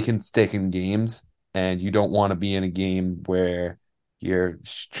they can stick in games, and you don't want to be in a game where you're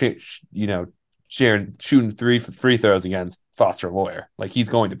shooting 3 free throws against Foster Loyer. Like he's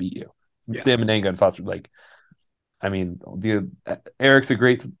going to beat you. Yeah. Sam Menenga and Foster, like, I mean, Eric's a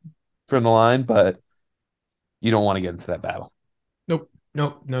great from the line, but you don't want to get into that battle.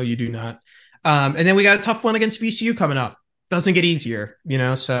 Nope, no, you do not. And then we got a tough one against VCU coming up. Doesn't get easier,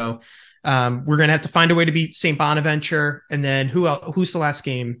 so we're gonna have to find a way to beat St. Bonaventure. And then who's the last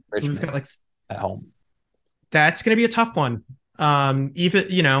game? Richmond. We've got at home. That's gonna be a tough one. Even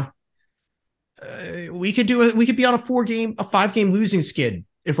we could be on a 5-game losing skid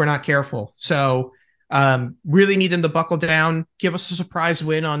if we're not careful. So really need them to buckle down, give us a surprise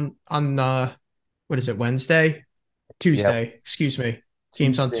win on what is it, Tuesday, yep. Excuse me.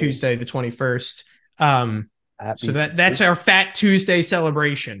 Game's on Tuesday, the 21st. So that's our Fat Tuesday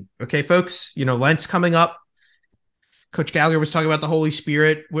celebration. Okay, folks, Lent's coming up. Coach Gallagher was talking about the Holy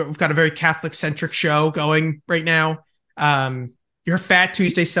Spirit. We've got a very Catholic-centric show going right now. Your Fat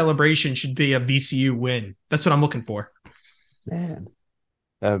Tuesday celebration should be a VCU win. That's what I'm looking for. Man,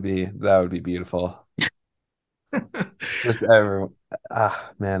 that would be beautiful. With everyone.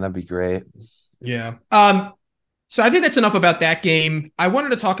 Man, that'd be great. Yeah. So I think that's enough about that game. I wanted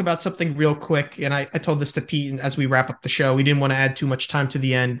to talk about something real quick, and I told this to Pete as we wrap up the show. We didn't want to add too much time to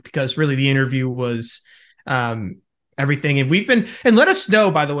the end because really the interview was everything. And let us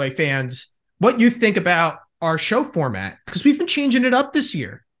know, by the way, fans, what you think about our show format, because we've been changing it up this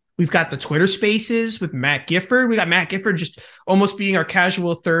year. We've got the Twitter Spaces with Matt Gifford. We got Matt Gifford just almost being our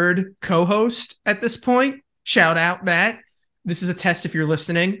casual third co-host at this point. Shout out, Matt. This is a test if you're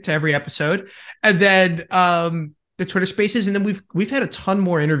listening to every episode. And then the Twitter Spaces, and then we've had a ton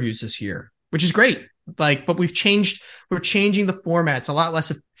more interviews this year, which is great. But we're changing the formats. A lot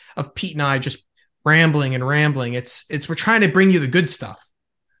less of Pete and I just rambling. It's we're trying to bring you the good stuff.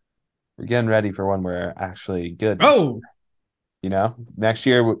 We're getting ready for when we're actually good. Oh, next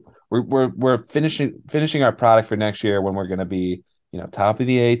year we're finishing our product for next year when we're going to be, top of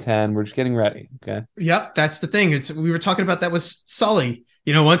the A10. We're just getting ready. Okay. Yep. That's the thing. We were talking about that with Sully.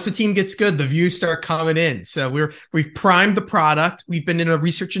 Once the team gets good, the views start coming in. So we've primed the product. We've been in a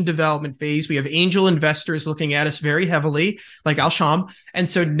research and development phase. We have angel investors looking at us very heavily, like Al Sham. And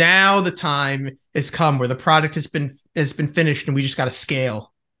so now the time has come where the product has been finished, and we just got to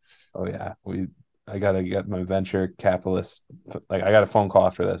scale. Oh yeah, I gotta get my venture capitalist. Like I got a phone call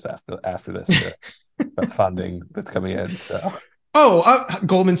after this funding that's coming in. So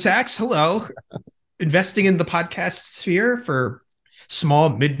Goldman Sachs, hello, investing in the podcast sphere for small,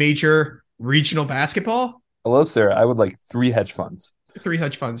 mid-major, regional basketball. Hello, sir. I would like 3 hedge funds. 3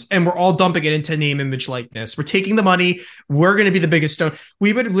 hedge funds, and we're all dumping it into name, image, likeness. We're taking the money. We're going to be the biggest stone.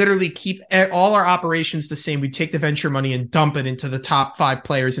 We would literally keep all our operations the same. We take the venture money and dump it into the top 5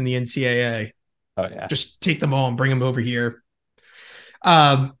 players in the NCAA. Oh yeah, just take them all and bring them over here.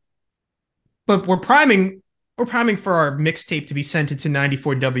 But we're priming for our mixtape to be sent into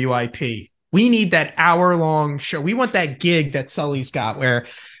 94 WIP. We need that hour-long show. We want that gig that Sully's got where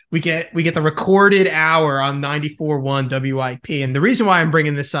we get the recorded hour on 94.1 WIP. And the reason why I'm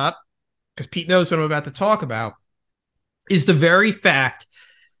bringing this up, because Pete knows what I'm about to talk about, is the very fact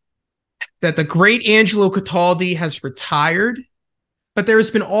that the great Angelo Cataldi has retired, but there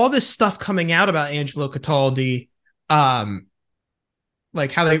has been all this stuff coming out about Angelo Cataldi,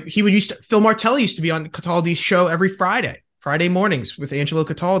 like how Phil Martelli used to be on Cataldi's show every Friday mornings with Angelo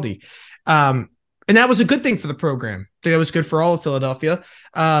Cataldi. And that was a good thing for the program. I think that was good for all of Philadelphia.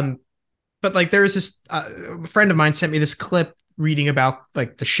 But like there was this a friend of mine sent me this clip reading about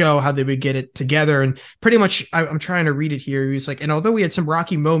like the show, how they would get it together. And pretty much I'm trying to read it here. He was like, and although we had some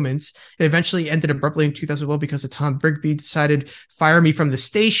rocky moments, it eventually ended abruptly in 2012 because of Tom Brigby decided fire me from the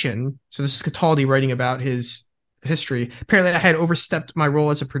station. So this is Cataldi writing about his history. Apparently I had overstepped my role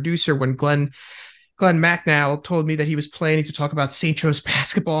as a producer when Glenn Macnow told me that he was planning to talk about St. Joe's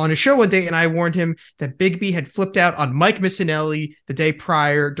basketball on his show one day, and I warned him that Bigby had flipped out on Mike Missinelli the day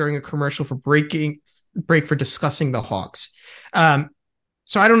prior during a commercial for break for discussing the Hawks.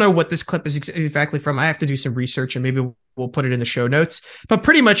 So I don't know what this clip is exactly from. I have to do some research, and maybe we'll put it in the show notes. But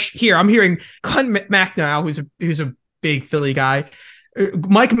pretty much here, I'm hearing Glenn Macnow, who's a big Philly guy,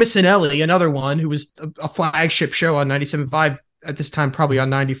 Mike Missinelli, another one who was a flagship show on 97.5 at this time, probably on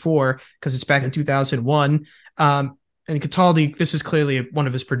 94 because it's back in 2001. And Cataldi, this is clearly one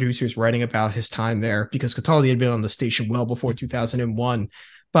of his producers writing about his time there because Cataldi had been on the station well before 2001.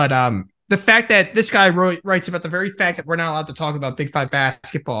 But the fact that this guy writes about the very fact that we're not allowed to talk about Big Five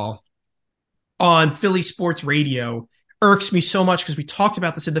basketball on Philly sports radio irks me so much because we talked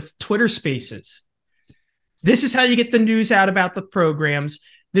about this in the Twitter spaces. This is how you get the news out about the programs.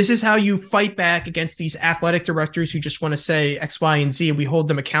 This is how you fight back against these athletic directors who just want to say X, Y, and Z, and we hold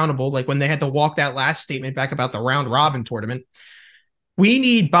them accountable. Like when they had to walk that last statement back about the round robin tournament. We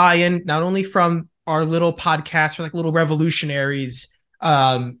need buy-in, not only from our little podcast for like little revolutionaries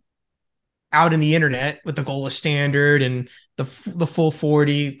out in the internet with the Gola Standard and the full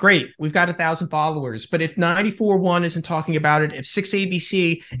 40. Great. We've got 1,000 followers. But if 94.1 isn't talking about it, if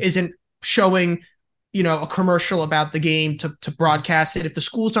 6ABC isn't showing a commercial about the game to broadcast it, if the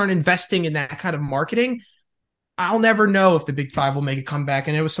schools aren't investing in that kind of marketing, I'll never know if the Big Five will make a comeback.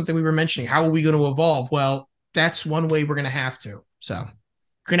 And it was something we were mentioning. How are we going to evolve? Well, that's one way we're going to have to. So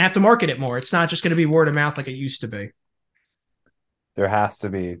we're going to have to market it more. It's not just going to be word of mouth like it used to be. There has to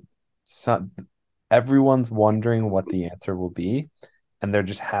be some. Everyone's wondering what the answer will be, and there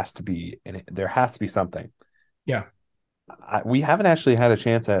just has to be. There has to be something. Yeah. We haven't actually had a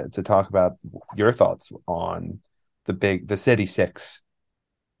chance to talk about your thoughts on the City Six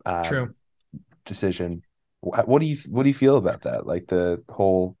True decision. What do you feel about that? Like the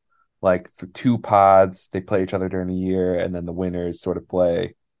whole the two pods, they play each other during the year, and then the winners sort of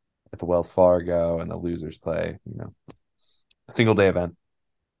play at the Wells Fargo, and the losers play a single day event.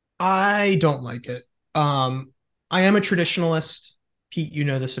 I don't like it. I am a traditionalist. Pete, you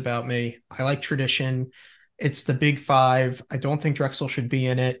know this about me. I like tradition. It's the Big Five. I don't think Drexel should be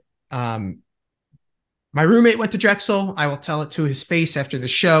in it. My roommate went to Drexel. I will tell it to his face after the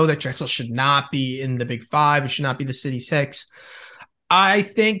show that Drexel should not be in the Big Five. It should not be the City Six. I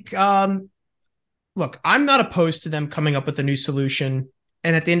think, look, I'm not opposed to them coming up with a new solution.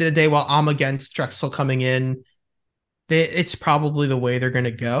 And at the end of the day, while I'm against Drexel coming in, it's probably the way they're going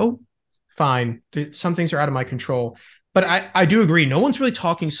to go. Fine. Some things are out of my control. But I do agree. No one's really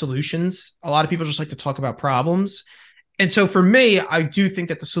talking solutions. A lot of people just like to talk about problems. And so for me, I do think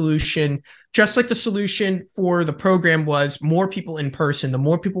that the solution, just like the solution for the program was more people in person, the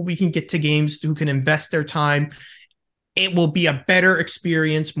more people we can get to games who can invest their time, it will be a better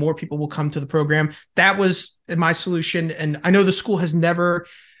experience. More people will come to the program. That was my solution. And I know the school has never,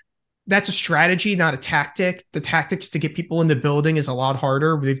 that's a strategy, not a tactic. The tactics to get people in the building is a lot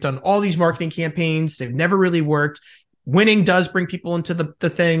harder. They've done all these marketing campaigns. They've never really worked. Winning does bring people into the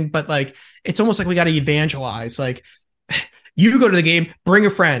thing, but it's almost like we got to evangelize. You go to the game, bring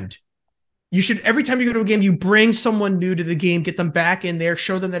a friend. You should, every time you go to a game, you bring someone new to the game, get them back in there,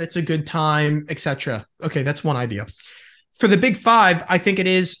 show them that it's a good time, etc. Okay, that's one idea. For the Big Five, I think it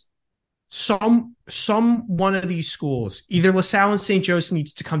is some one of these schools, either LaSalle and St. Joe's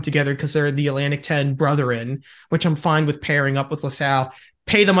needs to come together because they're the Atlantic 10 brethren, which I'm fine with pairing up with LaSalle.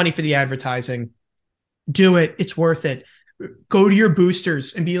 Pay the money for the advertising. Do it. It's worth it. Go to your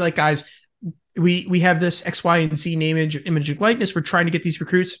boosters and be like, guys, we have this X, Y, and Z name, image, likeness. We're trying to get these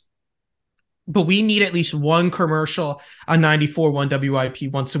recruits, but we need at least one commercial on 94.1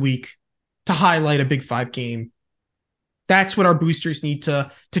 WIP once a week to highlight a Big Five game. That's what our boosters need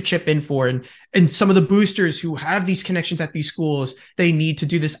to chip in for. And some of the boosters who have these connections at these schools, they need to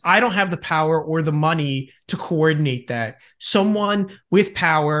do this. I don't have the power or the money to coordinate that. Someone with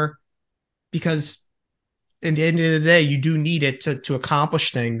power, because at the end of the day, you do need it to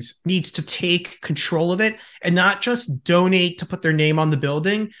accomplish things, needs to take control of it and not just donate to put their name on the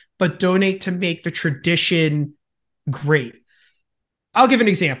building, but donate to make the tradition great. I'll give an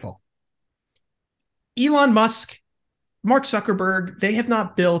example. Elon Musk, Mark Zuckerberg, they have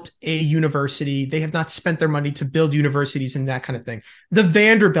not built a university. They have not spent their money to build universities and that kind of thing. The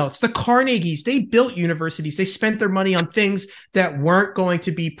Vanderbilts, the Carnegies, they built universities. They spent their money on things that weren't going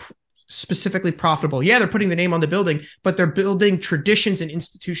to be specifically profitable. Yeah, they're putting the name on the building, but they're building traditions and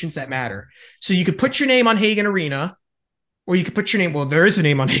institutions that matter. So you could put your name on Hagen Arena, or you could put your name, well, there is a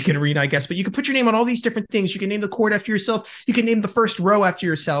name on Hagen Arena, I guess, but you could put your name on all these different things. You can name the court after yourself. You can name the first row after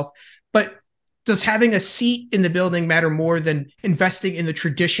yourself. But does having a seat in the building matter more than investing in the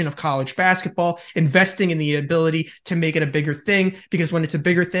tradition of college basketball, investing in the ability to make it a bigger thing? Because when it's a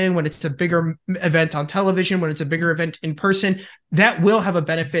bigger thing, when it's a bigger event on television, when it's a bigger event in person, that will have a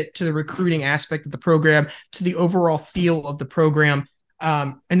benefit to the recruiting aspect of the program, to the overall feel of the program.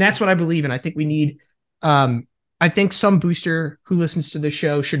 And that's what I believe in. I think we need, I think some booster who listens to the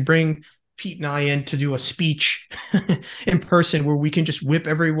show should bring Pete and I in to do a speech in person where we can just whip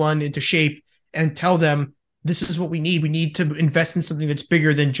everyone into shape and tell them this is what we need. We need to invest in something that's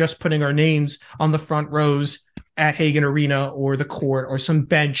bigger than just putting our names on the front rows at Hagen Arena or the court or some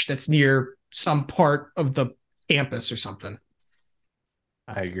bench that's near some part of the campus or something.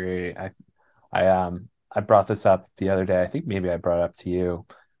 I agree. I brought this up the other day. I think maybe I brought it up to you.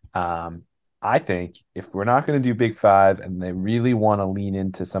 I think if we're not going to do Big Five and they really want to lean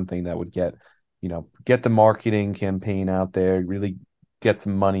into something that would get the marketing campaign out there, really get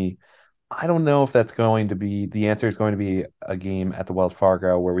some money, I don't know if that's going to be the answer is going to be a game at the Wells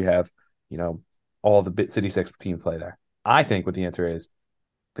Fargo where we have, all the City Six teams play there. I think what the answer is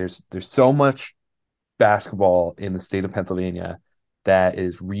there's so much basketball in the state of Pennsylvania that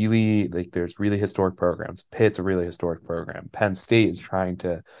is really there's really historic programs. Pitt's a really historic program. Penn State is trying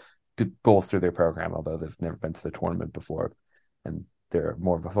to bolster their program, although they've never been to the tournament before and they're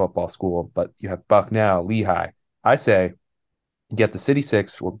more of a football school. But you have Bucknell, Lehigh. I say get the City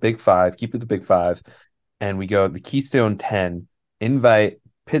Six or Big Five, keep it the Big Five, and we go the Keystone 10, invite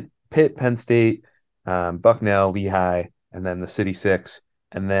Pitt, Penn State, Bucknell, Lehigh, and then the City Six,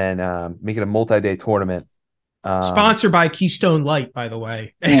 and then make it a multi-day tournament. Sponsored by Keystone Light, by the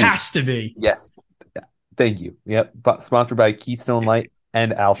way. It has to be. Yes. Thank you. Yep. But sponsored by Keystone Light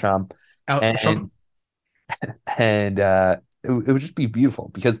and Alsham. And it would just be beautiful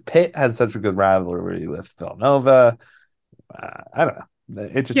because Pitt has such a good rivalry with Villanova. I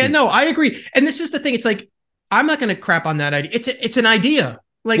don't know. I agree. And this is the thing. It's like, I'm not going to crap on that idea. It's an idea.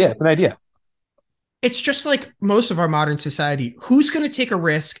 It's an idea. It's just like most of our modern society. Who's going to take a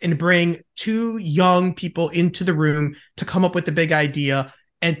risk and bring two young people into the room to come up with the big idea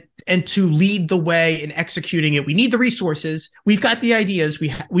and to lead the way in executing it? We need the resources. We've got the ideas.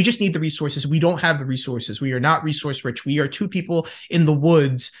 We just need the resources. We don't have the resources. We are not resource rich. We are two people in the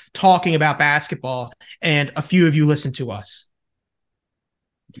woods talking about basketball, and a few of you listen to us.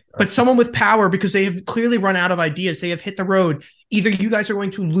 But someone with power, because they have clearly run out of ideas, they have hit the road. Either you guys are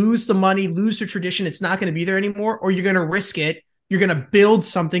going to lose the money, lose the tradition, it's not going to be there anymore, or you're going to risk it. You're going to build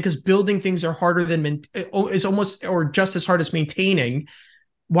something, because building things are harder than is almost or just as hard as maintaining.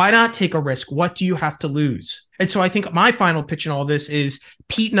 Why not take a risk? What do you have to lose? And so I think my final pitch in all this is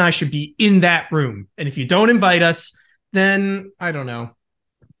Pete and I should be in that room. And if you don't invite us, then I don't know.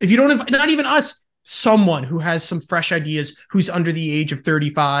 If you don't invite, not even us, someone who has some fresh ideas, who's under the age of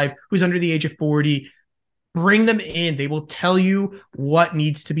 35, who's under the age of 40, bring them in. They will tell you what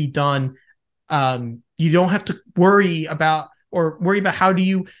needs to be done. You don't have to worry about how do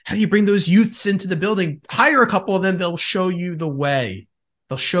you bring those youths into the building. Hire a couple of them. They'll show you the way.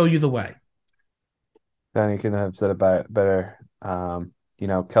 Danny couldn't have said it better.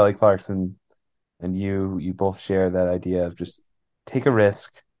 Kelly Clarkson and you both share that idea of just take a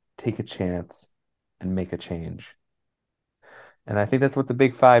risk, take a chance, and make a change. And I think that's what the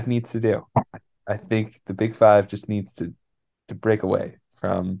Big Five needs to do. I think the Big Five just needs to break away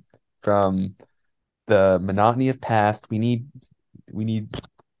from the monotony of past. We need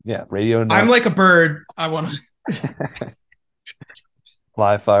radio. I'm like a bird. I want to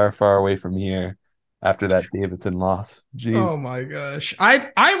fly far away from here after that Davidson loss. Jeez. Oh my gosh.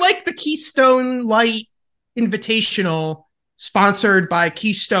 I like the Keystone Light Invitational sponsored by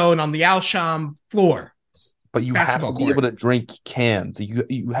Keystone on the Alsham floor. But you have to be able to drink cans.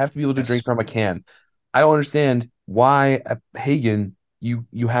 You have to be able to drink from a can. I don't understand why at Hagen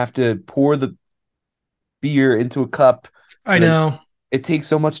you have to pour the beer into a cup. I know. It takes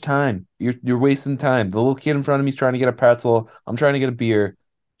so much time. You're wasting time. The little kid in front of me is trying to get a pretzel. I'm trying to get a beer.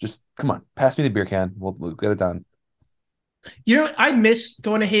 Just come on, pass me the beer can. We'll get it done. I miss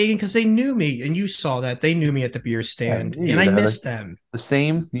going to Hagen because they knew me, and you saw that. They knew me at the beer stand, and I miss them. The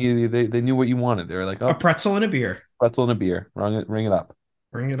same. They knew what you wanted. They were like, a pretzel and a beer. Pretzel and a beer. Ring it up.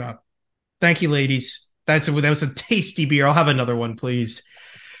 Bring it up. Thank you, ladies. That was a tasty beer. I'll have another one, please.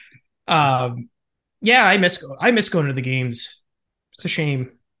 Yeah, I miss going to the games. It's a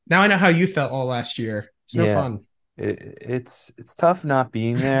shame. Now I know how you felt all last year. It's no fun. It's tough not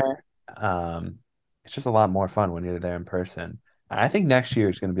being there. It's just a lot more fun when you're there in person. I think next year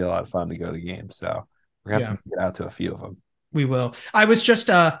is going to be a lot of fun to go to the game. So we're going to Yeah, have to get out to a few of them. we will. I was just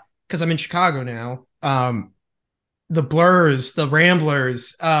because I'm in Chicago now. The Blurs, the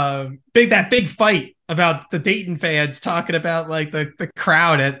Ramblers, big fight about the Dayton fans talking about like the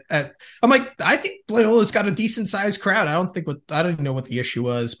crowd at I'm like, I think Loyola's got a decent sized crowd. I don't know what the issue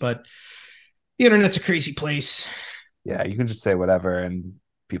was, but the internet's a crazy place. Yeah, you can just say whatever, and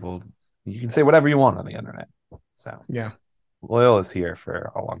you can say whatever you want on the internet. So Yeah. Loyola's here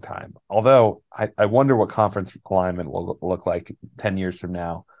for a long time. Although I wonder what conference alignment will look like 10 years from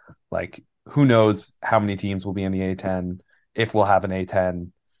now. Like, who knows how many teams will be in the A10, if we'll have an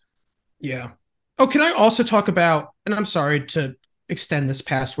A10. Yeah. Oh, can I also talk about, and I'm sorry to extend this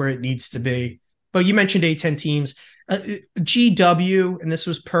past where it needs to be, but you mentioned A10 teams. GW, and this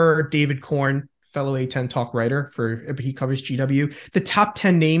was per David Korn, fellow A10 talk writer he covers GW. The top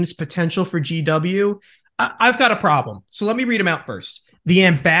 10 names potential for GW. I've got a problem. So let me read them out first. The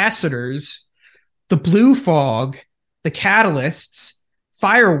Ambassadors, the Blue Fog, the Catalysts,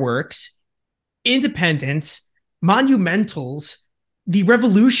 Fireworks, Independents, Monumentals, the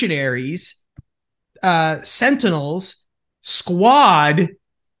Revolutionaries, Sentinels, Squad,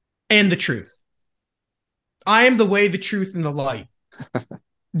 and the Truth. I am the way, the truth, and the light.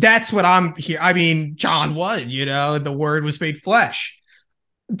 That's what I'm here. I mean, John Wood, the word was made flesh.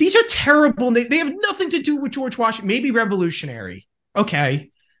 These are terrible. They have nothing to do with George Washington. Maybe revolutionary.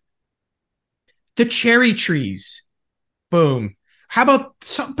 Okay. The Cherry Trees. Boom. How about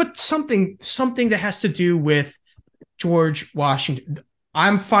something that has to do with George Washington?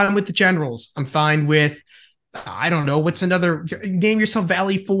 I'm fine with the Generals. I'm fine with, I don't know, what's another, name yourself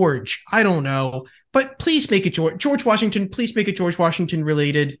Valley Forge. I don't know. But please make it George Washington. Please make it George Washington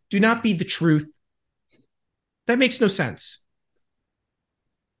related. Do not be the Truth. That makes no sense.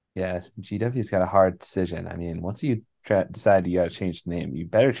 Yeah, GW's got a hard decision. I mean, once you decide you got to change the name, you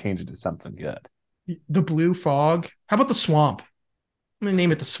better change it to something good. The Blue Fog. How about the Swamp? I'm going to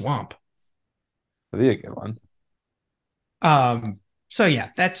name it the Swamp. That'd be a good one. So yeah,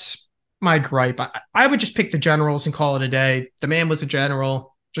 that's my gripe. I would just pick the Generals and call it a day. The man was a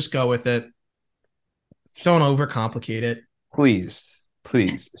general. Just go with it. Don't overcomplicate it. Please,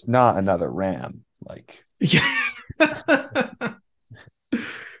 it's not another Ram. Like, yeah.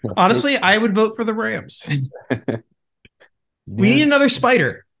 Honestly, I would vote for the Rams. We need another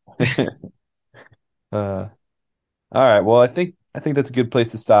Spider. All right. Well, I think that's a good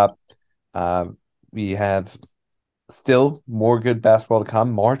place to stop. We have still more good basketball to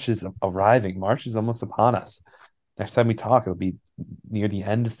come. March is arriving. March is almost upon us. Next time we talk, it'll be near the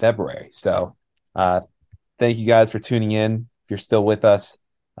end of February. So, thank you guys for tuning in. If you're still with us,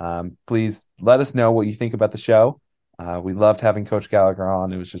 please let us know what you think about the show. We loved having Coach Gallagher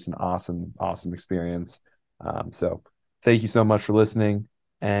on. It was just an awesome experience. So thank you so much for listening.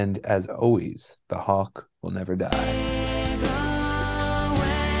 And as always, the Hawk will never die.